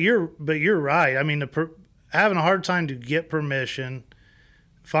 But you're right. I mean, having a hard time to get permission,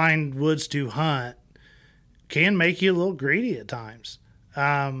 find woods to hunt, can make you a little greedy at times.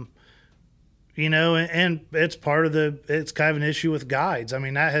 And it's part of it's kind of an issue with guides. I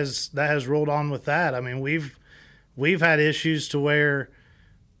mean, that has rolled on with that. I mean, we've had issues to where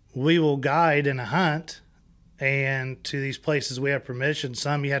we will guide in a hunt, and to these places we have permission.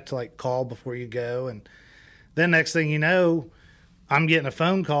 Some you have to call before you go, and then next thing you know, I'm getting a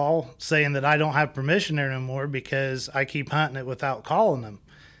phone call saying that I don't have permission there no more because I keep hunting it without calling them.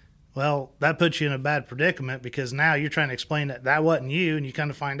 Well, that puts you in a bad predicament because now you're trying to explain that wasn't you, and you kind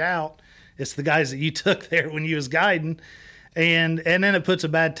of find out it's the guys that you took there when you was guiding, and then it puts a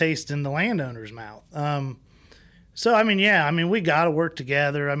bad taste in the landowner's mouth. So, I mean, we got to work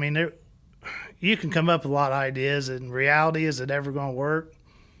together. I mean, you can come up with a lot of ideas. In reality, is it ever going to work?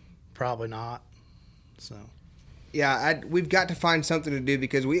 Probably not. So, yeah, we've got to find something to do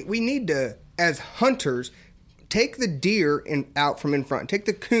because we need to, as hunters, take the deer out from in front, take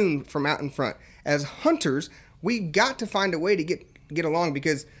the coon from out in front. As hunters, we've got to find a way to get along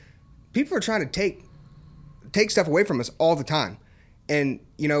because people are trying to take stuff away from us all the time. And,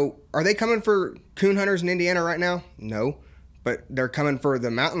 are they coming for coon hunters in Indiana right now? No. But they're coming for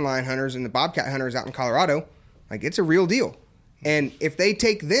the mountain lion hunters and the bobcat hunters out in Colorado. It's a real deal. And if they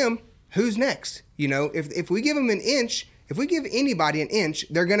take them, who's next? If we give them an inch, if we give anybody an inch,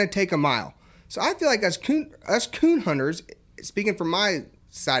 they're going to take a mile. So I feel like us coon hunters, speaking from my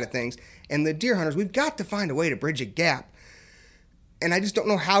side of things, and the deer hunters, we've got to find a way to bridge a gap. And I just don't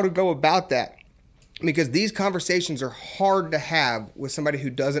know how to go about that. Because these conversations are hard to have with somebody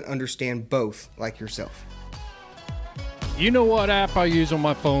who doesn't understand both, like yourself. You know what app I use on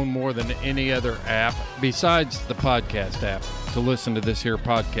my phone more than any other app, besides the podcast app, to listen to this here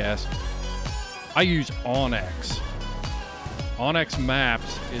podcast? I use Onyx. Onyx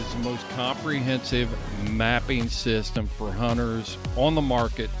Maps is the most comprehensive mapping system for hunters on the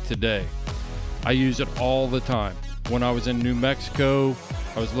market today. I use it all the time. When I was in New Mexico,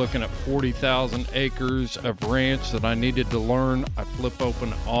 I was looking at 40,000 acres of ranch that I needed to learn. I flip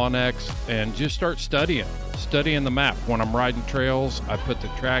open Onyx and just start studying the map. When I'm riding trails, I put the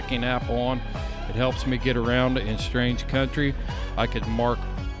tracking app on. It helps me get around in strange country. I could mark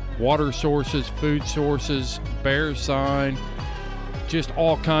water sources, food sources, bear sign, just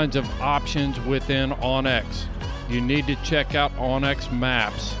all kinds of options within onX. You need to check out onX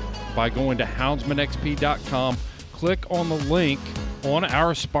Maps by going to houndsmanxp.com. Click on the link on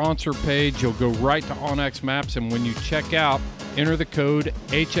our sponsor page. You'll go right to onX Maps, and when you check out, enter the code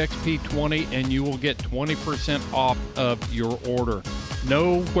HXP20 and you will get 20% off of your order.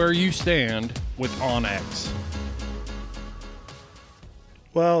 Know where you stand with onX.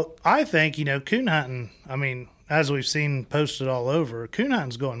 Well, I think, coon hunting, as we've seen posted all over, coon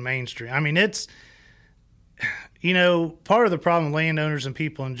hunting's going mainstream. It's, part of the problem with landowners and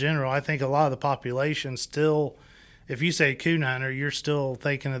people in general, I think a lot of the population still, if you say coon hunter, you're still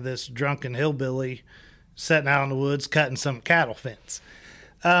thinking of this drunken hillbilly sitting out in the woods cutting some cattle fence.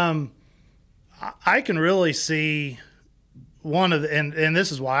 I can really see one of the, and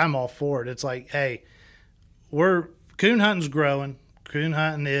this is why I'm all for it. It's like, hey, coon hunting's growing. Coon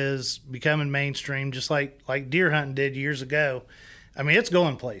hunting is becoming mainstream, just like deer hunting did years ago. It's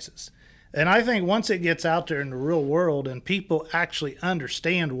going places. And I think once it gets out there in the real world and people actually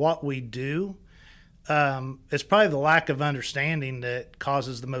understand what we do, it's probably the lack of understanding that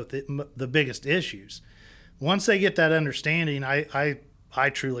causes the biggest issues. Once they get that understanding, I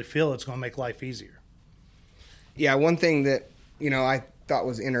truly feel it's going to make life easier. Yeah, one thing that, I thought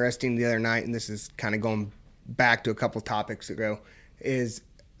was interesting the other night, and this is kind of going back to a couple topics ago, is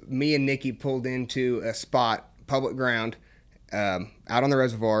me and Nikki pulled into a spot, public ground, out on the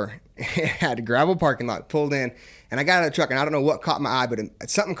reservoir, had a gravel parking lot, pulled in, and I got out of the truck, and I don't know what caught my eye, but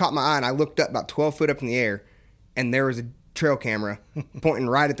something caught my eye, and I looked up about 12 foot up in the air, and there was a trail camera pointing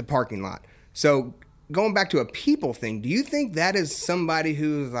right at the parking lot. So going back to a people thing, do you think that is somebody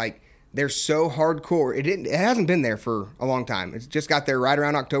who's like, they're so hardcore? It hasn't been there for a long time. It's just got there right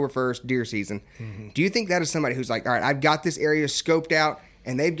around October 1st, deer season. Mm-hmm. Do you think that is somebody who's like, all right, I've got this area scoped out,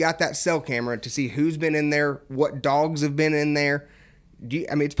 and they've got that cell camera to see who's been in there, what dogs have been in there?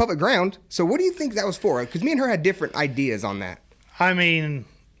 It's public ground. So what do you think that was for? Because me and her had different ideas on that.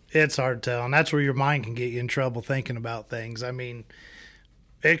 It's hard to tell, and that's where your mind can get you in trouble thinking about things.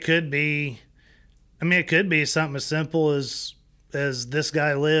 It could be something as simple as this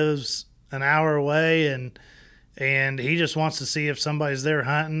guy lives an hour away and he just wants to see if somebody's there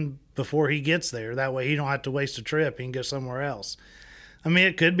hunting before he gets there. That way he don't have to waste a trip. He can go somewhere else.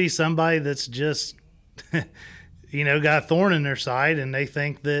 It could be somebody that's just, got a thorn in their side and they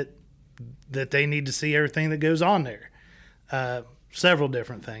think that they need to see everything that goes on there. Several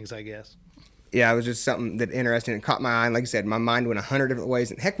different things, I guess. Yeah, it was just something that interesting. It caught my eye. And like I said, my mind went 100 different ways.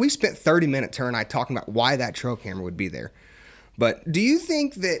 And heck, we spent 30 minutes, her and I, talking about why that trail camera would be there. But do you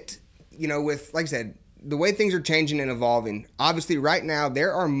think that, with, like I said, the way things are changing and evolving, obviously right now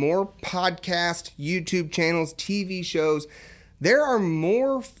there are more podcasts, YouTube channels, TV shows. There are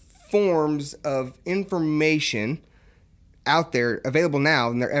more forms of information out there available now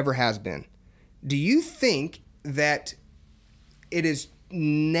than there ever has been. Do you think that it is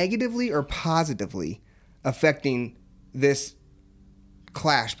negatively or positively affecting this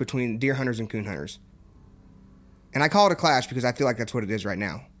clash between deer hunters and coon hunters? And I call it a clash because I feel like that's what it is right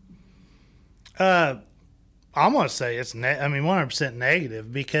now. I'm going to say it's 100%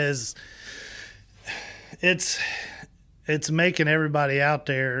 negative, because it's making everybody out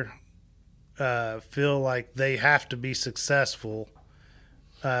there feel like they have to be successful.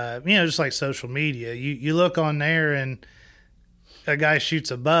 Just like social media. You look on there and a guy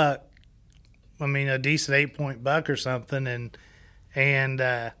shoots a buck, a decent 8-point buck or something, and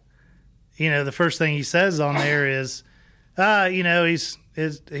the first thing he says on there is,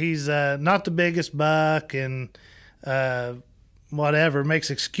 he's not the biggest buck and whatever, makes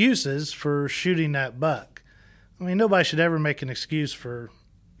excuses for shooting that buck. Nobody should ever make an excuse for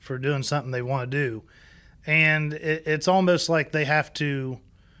doing something they want to do. And it's almost like you have to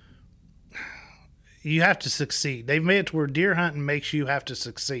succeed. They've made it to where deer hunting makes you have to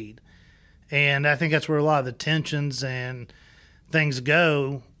succeed. And I think that's where a lot of the tensions and things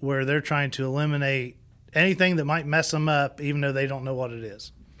go, where they're trying to eliminate anything that might mess them up, even though they don't know what it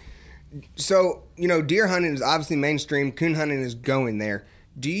is. So, deer hunting is obviously mainstream. Coon hunting is going there.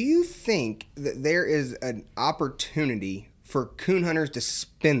 Do you think that there is an opportunity for coon hunters to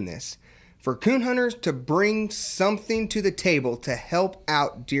spin this? For coon hunters to bring something to the table to help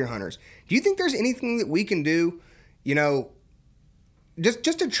out deer hunters? Do you think there's anything that we can do,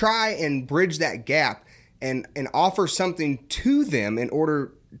 just to try and bridge that gap and offer something to them in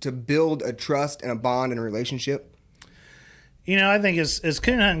order to build a trust and a bond and a relationship? I think as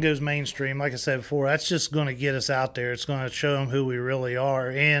coon hunting goes mainstream, like I said before, that's just going to get us out there. It's going to show them who we really are.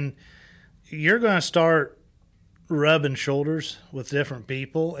 And you're going to start rubbing shoulders with different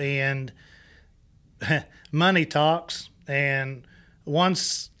people, and money talks. And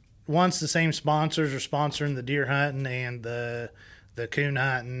once the same sponsors are sponsoring the deer hunting and the coon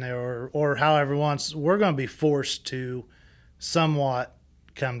hunting or however once, we're going to be forced to somewhat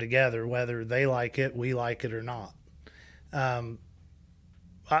come together, whether they like it, we like it or not.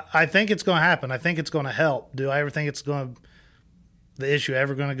 I think it's going to happen. I think it's going to help. Do I ever think the issue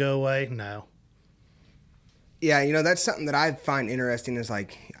ever going to go away? No. Yeah, that's something that I find interesting is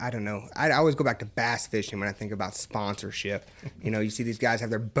like, I don't know. I always go back to bass fishing when I think about sponsorship. You see these guys have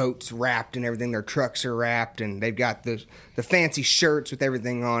their boats wrapped and everything. Their trucks are wrapped and they've got the fancy shirts with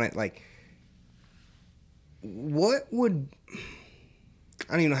everything on it. Like, I don't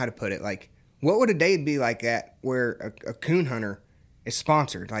even know how to put it. Like, what would a day be like that where a coon hunter is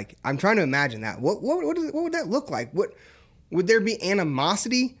sponsored? Like, I'm trying to imagine that. What would that look like? What would there be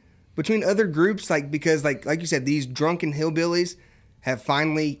animosity between other groups, because like you said, these drunken hillbillies have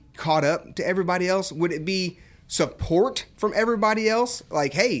finally caught up to everybody else? Would it be support from everybody else?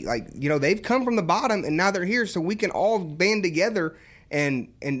 Like, hey, they've come from the bottom and now they're here, so we can all band together and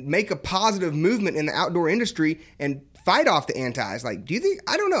make a positive movement in the outdoor industry and fight off the antis. Like, do you think?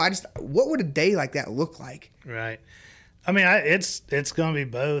 I don't know. What would a day like that look like? Right. I mean, it's going to be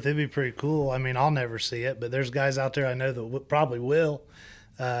both. It'd be pretty cool. I mean, I'll never see it, but there's guys out there I know that probably will.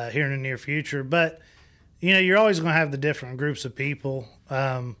 Here in the near future. But, you're always going to have the different groups of people.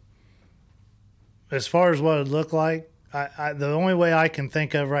 As far as what it would look like, the only way I can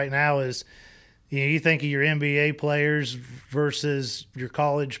think of right now is, you think of your NBA players versus your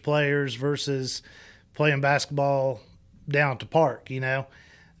college players versus playing basketball down at the park,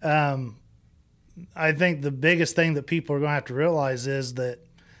 I think the biggest thing that people are going to have to realize is that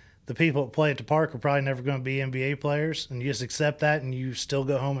the people that play at the park are probably never going to be NBA players, and you just accept that and you still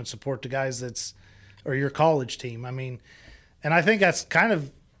go home and support the guys or your college team. I mean, and I think that's kind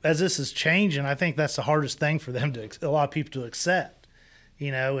of, as this is changing, I think that's the hardest thing for a lot of people to accept,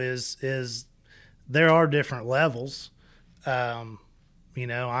 is there are different levels. I'm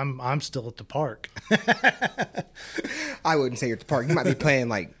still at the park. I wouldn't say you're at the park. You might be playing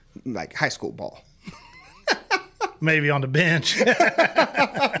like high school ball. Maybe on the bench.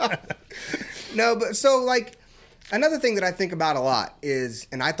 No, but so another thing that I think about a lot is,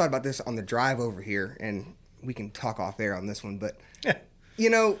 and I thought about this on the drive over here, and we can talk off air on this one, but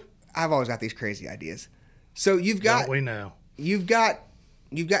I've always got these crazy ideas. So you've got, we know, you've got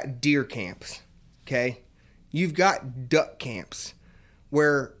deer camps, okay? You've got duck camps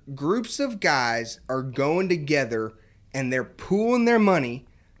where groups of guys are going together and they're pooling their money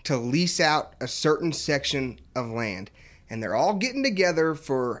to lease out a certain section of land. And they're all getting together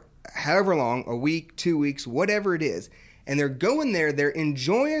for however long, a week, 2 weeks, whatever it is. And they're going there, they're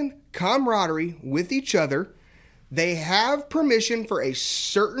enjoying camaraderie with each other. They have permission for a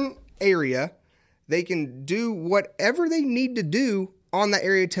certain area. They can do whatever they need to do on that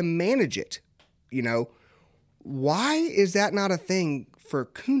area to manage it. Why is that not a thing for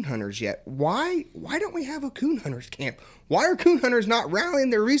coon hunters yet? Why don't we have a coon hunters camp? Why are coon hunters not rallying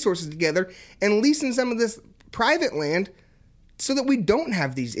their resources together and leasing some of this private land so that we don't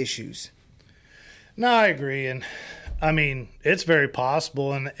have these issues? No, I agree. And I mean, it's very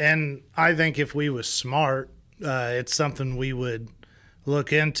possible. And I think if we was smart, it's something we would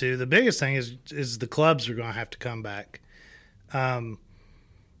look into. The biggest thing is the clubs are going to have to come back.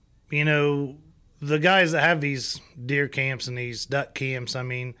 The guys that have these deer camps and these duck camps, I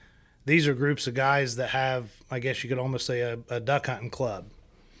mean, these are groups of guys that have, I guess you could almost say, a duck hunting club.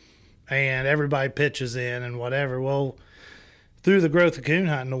 And everybody pitches in and whatever. Well, through the growth of coon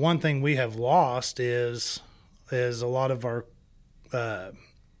hunting, the one thing we have lost is a lot of our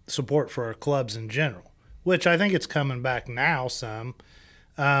support for our clubs in general, which I think it's coming back now some.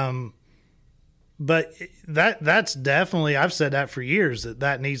 But that's definitely, I've said that for years,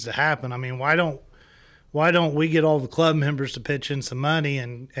 that needs to happen. I mean, why don't we get all the club members to pitch in some money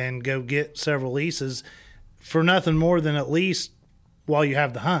and go get several leases for nothing more than at least while you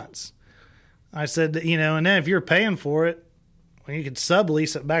have the hunts? I said, and then if you're paying for it, well, you could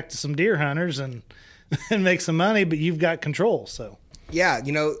sublease it back to some deer hunters and make some money, but you've got control. So yeah,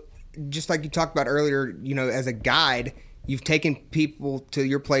 just like you talked about earlier, as a guide, you've taken people to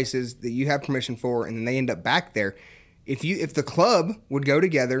your places that you have permission for, and then they end up back there. If the club would go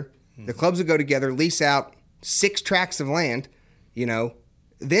together, the clubs would go together, lease out 6 tracts of land,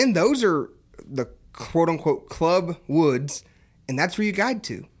 then those are the quote unquote club woods, and that's where you guide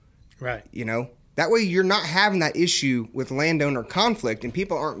to. Right. That way you're not having that issue with landowner conflict, and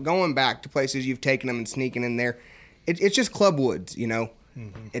people aren't going back to places you've taken them and sneaking in there. It's just club woods,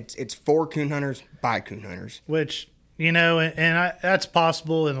 Mm-hmm. It's for coon hunters by coon hunters. Which, that's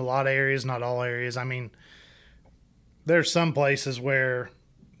possible in a lot of areas, not all areas. I mean, there's some places where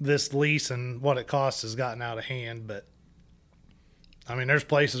this lease and what it costs has gotten out of hand, but I mean, there's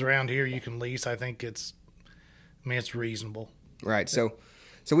places around here you can lease. I think it's reasonable. Right. So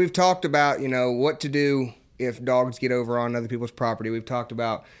we've talked about, what to do if dogs get over on other people's property. We've talked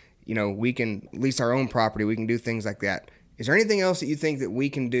about, we can lease our own property. We can do things like that. Is there anything else that you think that we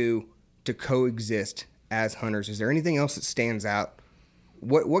can do to coexist as hunters? Is there anything else that stands out?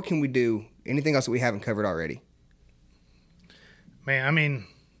 What can we do? Anything else that we haven't covered already? Man, I mean,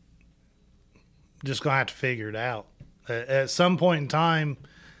 just going to have to figure it out. At some point in time,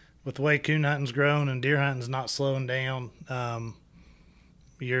 with the way coon hunting's grown and deer hunting's not slowing down,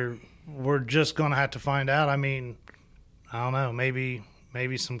 we're just going to have to find out. I mean, I don't know, maybe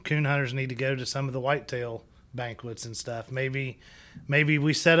some coon hunters need to go to some of the whitetail banquets and stuff. Maybe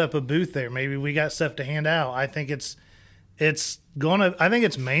we set up a booth there. Maybe we got stuff to hand out. I think it's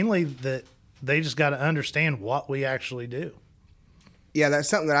mainly that they just got to understand what we actually do. Yeah, that's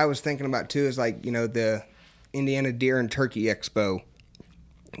something that I was thinking about too, is like, the Indiana Deer and Turkey Expo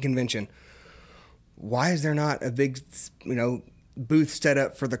convention. Why is there not a big, booth set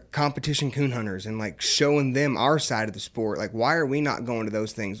up for the competition coon hunters and like showing them our side of the sport? Like, why are we not going to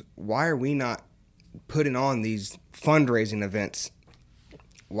those things? Why are we not putting on these fundraising events?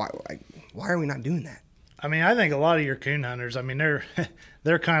 Why are we not doing that? I mean, I think a lot of your coon hunters, I mean,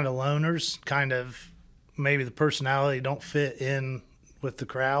 they're kind of loners, kind of maybe the personality don't fit in with the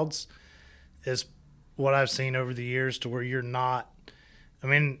crowds, is what I've seen over the years, to where you're not. I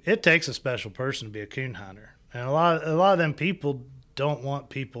mean, it takes a special person to be a coon hunter, and a lot of them people don't want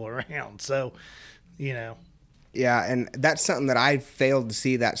people around. So, Yeah, and that's something that I failed to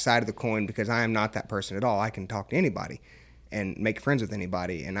see, that side of the coin, because I am not that person at all. I can talk to anybody and make friends with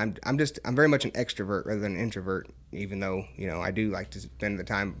anybody, and I'm very much an extrovert rather than an introvert, even though I do like to spend the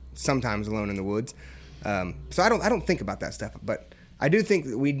time sometimes alone in the woods. So I don't think about that stuff, but I do think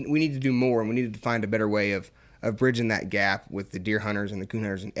that we need to do more, and we need to find a better way of bridging that gap with the deer hunters and the coon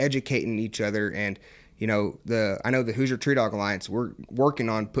hunters and educating each other. And I know the Hoosier Tree Dog Alliance, we're working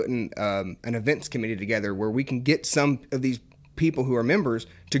on putting an events committee together where we can get some of these people who are members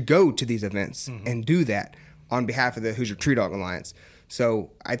to go to these events and do that on behalf of the Hoosier Tree Dog Alliance.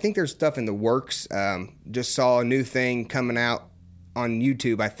 So I think there's stuff in the works. Just saw a new thing coming out on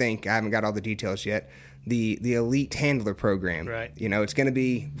YouTube. I haven't got all the details yet. The Elite Handler Program. Right. It's going to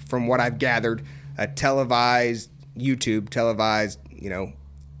be, from what I've gathered, a televised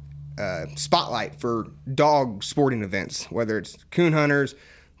spotlight for dog sporting events, whether it's coon hunters,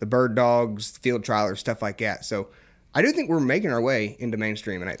 the bird dogs, field trialers, stuff like that. So I do think we're making our way into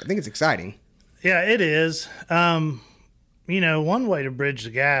mainstream, and I think it's exciting. Yeah, it is. One way to bridge the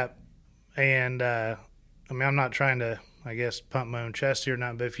gap, and I'm not trying to, I guess, pump my own chest here or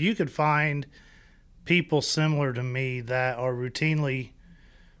not, but if you could find people similar to me that are routinely,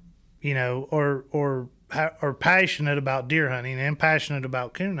 or passionate about deer hunting and passionate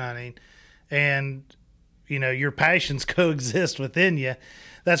about coon hunting, and your passions coexist within you,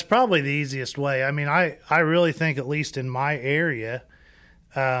 that's probably the easiest way. I mean, I really think, at least in my area,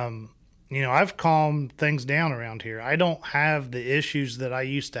 I've calmed things down around here. I don't have the issues that I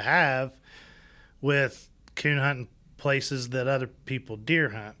used to have with coon hunting places that other people deer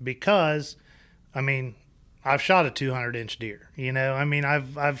hunt, because I've shot a 200-inch deer.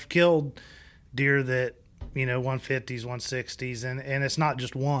 I've killed deer that 150s, 160s, and it's not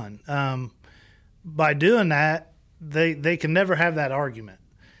just one. By doing that, they can never have that argument.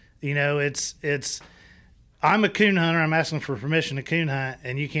 It's I'm a coon hunter. I'm asking for permission to coon hunt,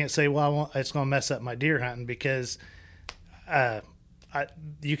 and you can't say, "Well, it's going to mess up my deer hunting," because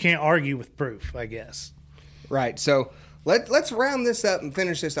you can't argue with proof, I guess. Right. So let's round this up and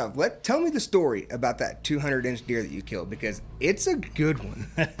finish this off. Tell me the story about that 200-inch deer that you killed, because it's a good one.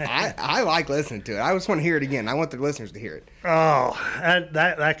 I like listening to it. I just want to hear it again. I want the listeners to hear it. Oh,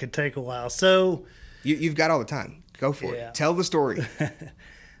 that could take a while. So you've got all the time. Go for it. Tell the story.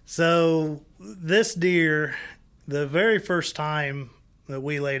 So this deer, the very first time that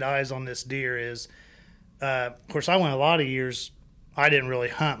we laid eyes on this deer is, of course, I went a lot of years. I didn't really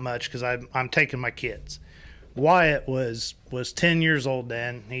hunt much because I'm taking my kids. Wyatt was 10 years old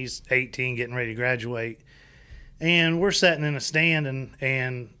then. He's 18, getting ready to graduate. And we're sitting in a stand,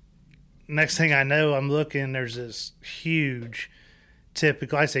 and next thing I know, I'm looking, there's this huge,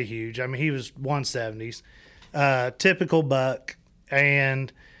 typical, I say huge, he was 170s, typical buck,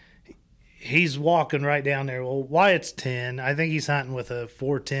 and he's walking right down there. Well, Wyatt's 10. I think he's hunting with a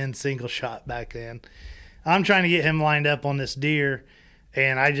 410 single shot back then. I'm trying to get him lined up on this deer,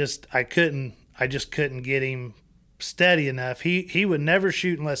 and I just couldn't get him steady enough. He would never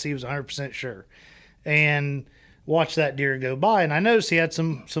shoot unless he was 100% sure. And watched that deer go by, and I noticed he had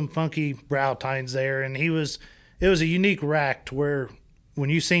some funky brow tines there, and it was a unique rack to where when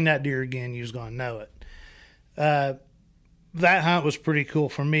you seen that deer again, you was going to know it. That hunt was pretty cool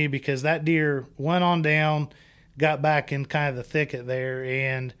for me because that deer went on down, got back in kind of the thicket there,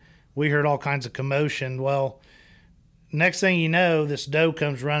 and we heard all kinds of commotion. Well, next thing you know, this doe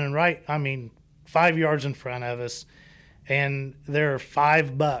comes running 5 yards in front of us, and there are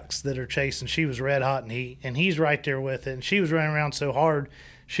 5 bucks that are chasing. She was red hot in heat, and he's right there with it. And she was running around so hard,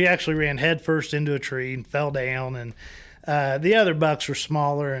 she actually ran headfirst into a tree and fell down. And the other bucks were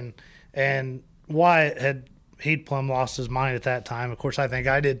smaller, and Wyatt he'd plumb lost his mind at that time. Of course, I think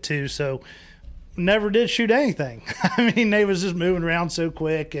I did too. So never did shoot anything. I mean, they was just moving around so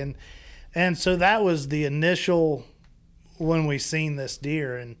quick, and so that was the initial when we seen this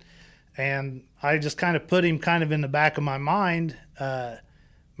deer, and I just kind of put him kind of in the back of my mind.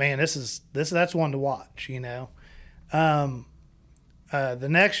 Man, that's one to watch, you know. The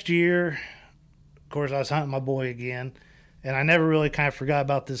next year, of course, I was hunting my boy again, and I never really kind of forgot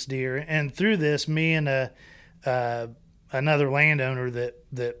about this deer. And through this, me and another landowner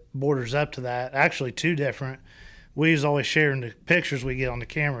that borders up to that, actually 2 different, we was always sharing the pictures we get on the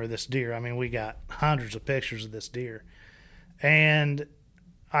camera of this deer. I mean, we got hundreds of pictures of this deer. And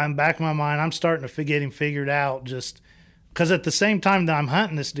I'm back in my mind, I'm starting to get him figured out, just because at the same time that I'm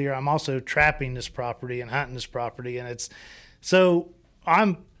hunting this deer, I'm also trapping this property and hunting this property. And it's, so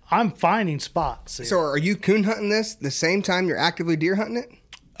I'm finding spots here. So are you coon hunting this the same time you're actively deer hunting it?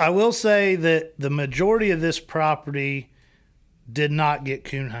 I will say that the majority of this property did not get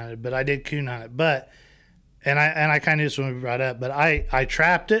coon hunted, but I did coon hunt it. But, and I kind of just want to be brought up, but I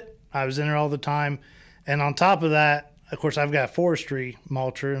trapped it. I was in there all the time. And on top of that, of course, I've got forestry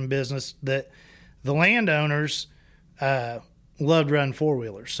mulcher in business that the landowners loved running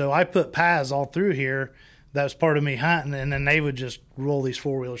 4-wheelers. So I put paths all through here. That was part of me hunting, and then they would just roll these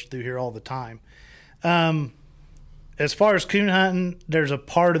 4-wheelers through here all the time. As far as coon hunting, there's a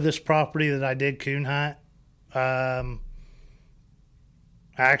part of this property that I did coon hunt.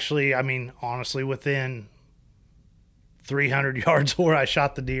 Actually, I mean, honestly, within 300 yards where I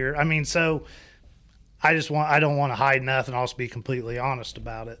shot the deer. I mean, so I don't want to hide nothing. I'll just be completely honest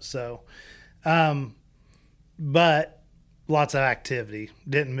about it. So, but lots of activity.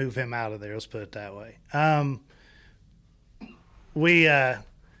 Didn't move him out of there. Let's put it that way. I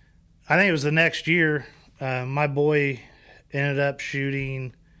think it was the next year, my boy ended up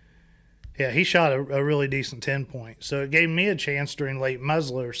shooting. Yeah, he shot a really decent 10-point. So it gave me a chance during late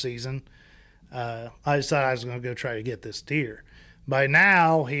muzzleloader season. I decided I was going to go try to get this deer. By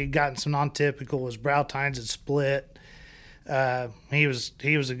now, he had gotten some non-typical. His brow tines had split. He was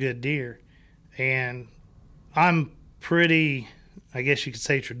a good deer. And I'm pretty, I guess you could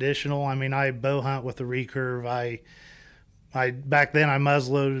say, traditional. I mean, I bow hunt with a recurve. I back then I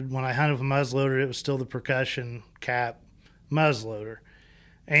muzzleloaded. When I hunted with a muzzleloader, it was still the percussion cap muzzleloader.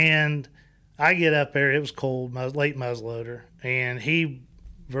 And I get up there, it was cold, late muzzleloader, and he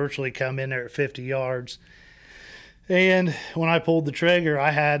virtually come in there at 50 yards. And when I pulled the trigger,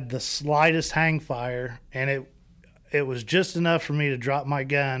 I had the slightest hang fire, and it was just enough for me to drop my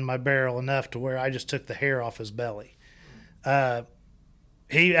gun, my barrel, enough to where I just took the hair off his belly. As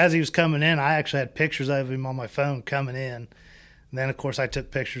he was coming in, I actually had pictures of him on my phone coming in. And then, of course, I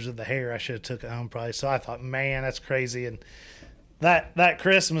took pictures of the hair. I should have took it home probably. So I thought, man, that's crazy. And that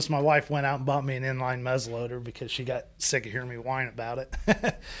Christmas, my wife went out and bought me an inline muzzleloader because she got sick of hearing me whine about it.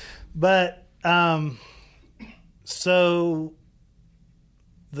 But so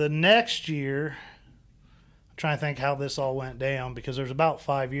the next year, I'm trying to think how this all went down, because there's about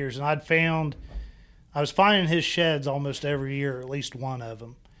 5 years, and I was finding his sheds almost every year, at least one of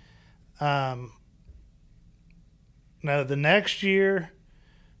them. No, the next year,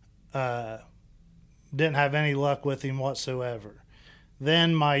 didn't have any luck with him whatsoever.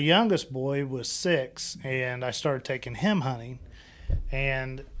 Then my youngest boy was 6, and I started taking him hunting,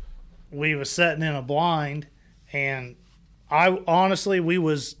 and we was sitting in a blind, and I honestly, we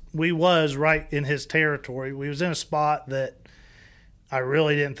was right in his territory. We was in a spot that I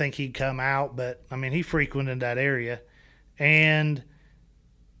really didn't think he'd come out, but I mean, he frequented that area, and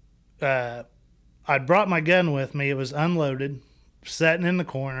I brought my gun with me. It was unloaded, sitting in the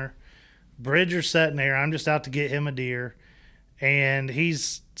corner. Bridger's sitting there. I'm just out to get him a deer, and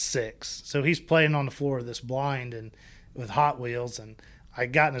he's 6, so he's playing on the floor of this blind and with Hot Wheels, and I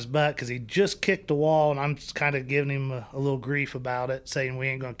got in his butt because he just kicked the wall, and I'm just kind of giving him a little grief about it, saying we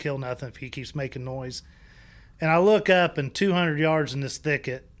ain't going to kill nothing if he keeps making noise. And I look up, and 200 yards in this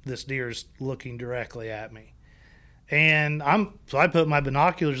thicket, this deer is looking directly at me. And so I put my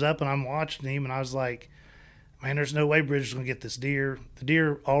binoculars up, and I'm watching him, and I was like, man, there's no way Bridget's going to get this deer. The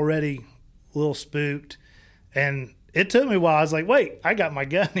deer already a little spooked. And it took me a while. I was like, wait, I got my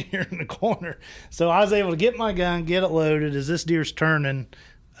gun here in the corner. So I was able to get my gun, get it loaded. As this deer's turning,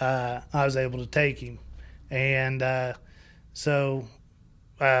 I was able to take him. And like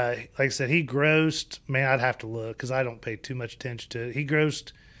I said, he grossed. Man, I'd have to look because I don't pay too much attention to it. He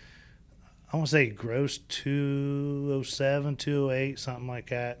grossed, I want to say he grossed 207, 208, something like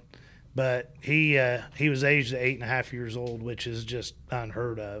that. But he was aged at 8.5 years old, which is just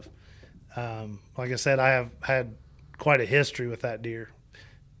unheard of. Like I said, I have had quite a history with that deer.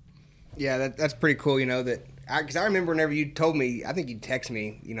 Yeah, that's pretty cool, because I remember whenever you told me, I think you text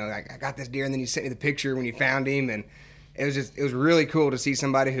me, I got this deer, and then you sent me the picture when you found him, and it was really cool to see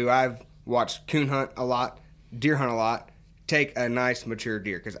somebody who I've watched coon hunt a lot, deer hunt a lot, take a nice mature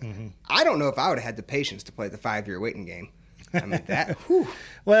deer, because I don't know if I would have had the patience to play the 5-year waiting game. I mean, that, whew.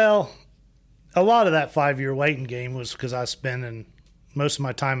 Well, a lot of that 5-year waiting game was because I was spending most of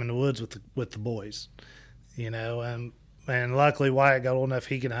my time in the woods with the boys, and luckily Wyatt got old enough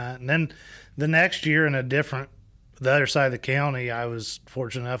he could hunt. And then the next year the other side of the county, I was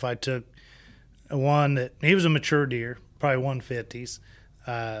fortunate enough I took one that he was a mature deer, probably 150s,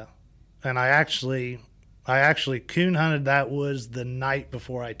 and I actually coon hunted that woods the night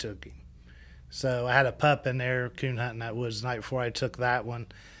before I took him. So I had a pup in there coon hunting that woods the night before I took that one.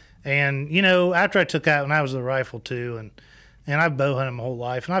 And after I took that one, I was a rifle too, and I've bow hunted my whole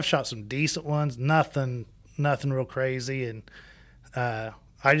life, and I've shot some decent ones, nothing real crazy. And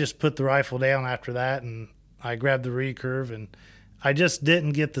I just put the rifle down after that, and I grabbed the recurve, and I just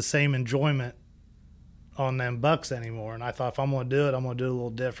didn't get the same enjoyment on them bucks anymore. And I thought, if I'm going to do it, I'm going to do it a little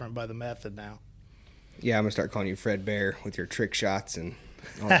different by the method now. Yeah, I'm going to start calling you Fred Bear with your trick shots and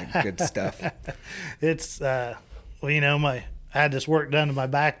all that good stuff. It's, I had this work done to my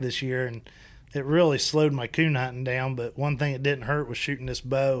back this year, and it really slowed my coon hunting down. But one thing it didn't hurt was shooting this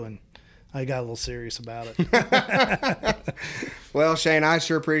bow, and I got a little serious about it. Well, Shane, I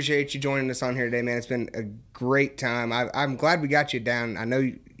sure appreciate you joining us on here today, man. It's been a great time. I'm glad we got you down. I know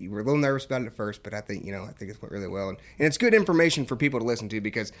you were a little nervous about it at first, but I think it's went really well. And it's good information for people to listen to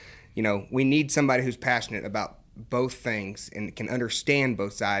because, we need somebody who's passionate about both things and can understand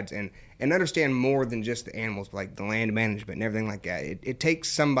both sides and understand more than just the animals, like the land management and everything like that. It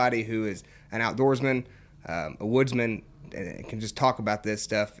takes somebody who is an outdoorsman, a woodsman, and can just talk about this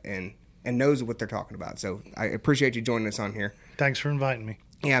stuff and knows what they're talking about. So I appreciate you joining us on here. Thanks for inviting me.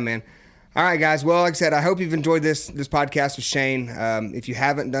 Yeah, man. All right, guys. Well, like I said, I hope you've enjoyed this podcast with Shane. If you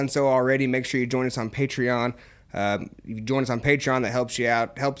haven't done so already, make sure you join us on Patreon. If you join us on Patreon,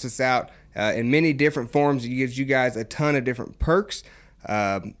 that helps us out in many different forms. It gives you guys a ton of different perks.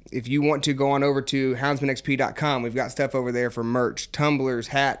 If you want to go on over to houndsmanxp.com, we've got stuff over there for merch, tumblers,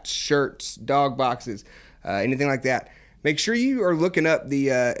 hats, shirts, dog boxes, anything like that. Make sure you are looking up the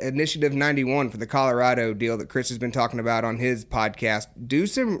Initiative 91 for the Colorado deal that Chris has been talking about on his podcast. Do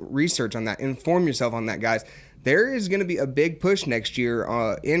some research on that. Inform yourself on that, guys. There is going to be a big push next year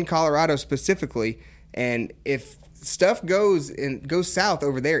in Colorado specifically, and if stuff goes south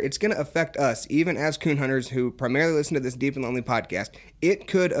over there, it's going to affect us, even as coon hunters who primarily listen to this Deep and Lonely podcast. It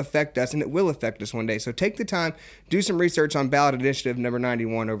could affect us, and it will affect us one day. So take the time, do some research on Ballot Initiative number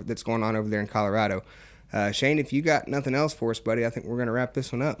 91 that's going on over there in Colorado. Shane, if you got nothing else for us, buddy, I think we're going to wrap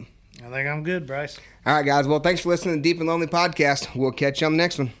this one up. I think I'm good, Bryce. All right, guys. Well, thanks for listening to the Deep and Lonely podcast. We'll catch you on the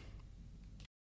next one.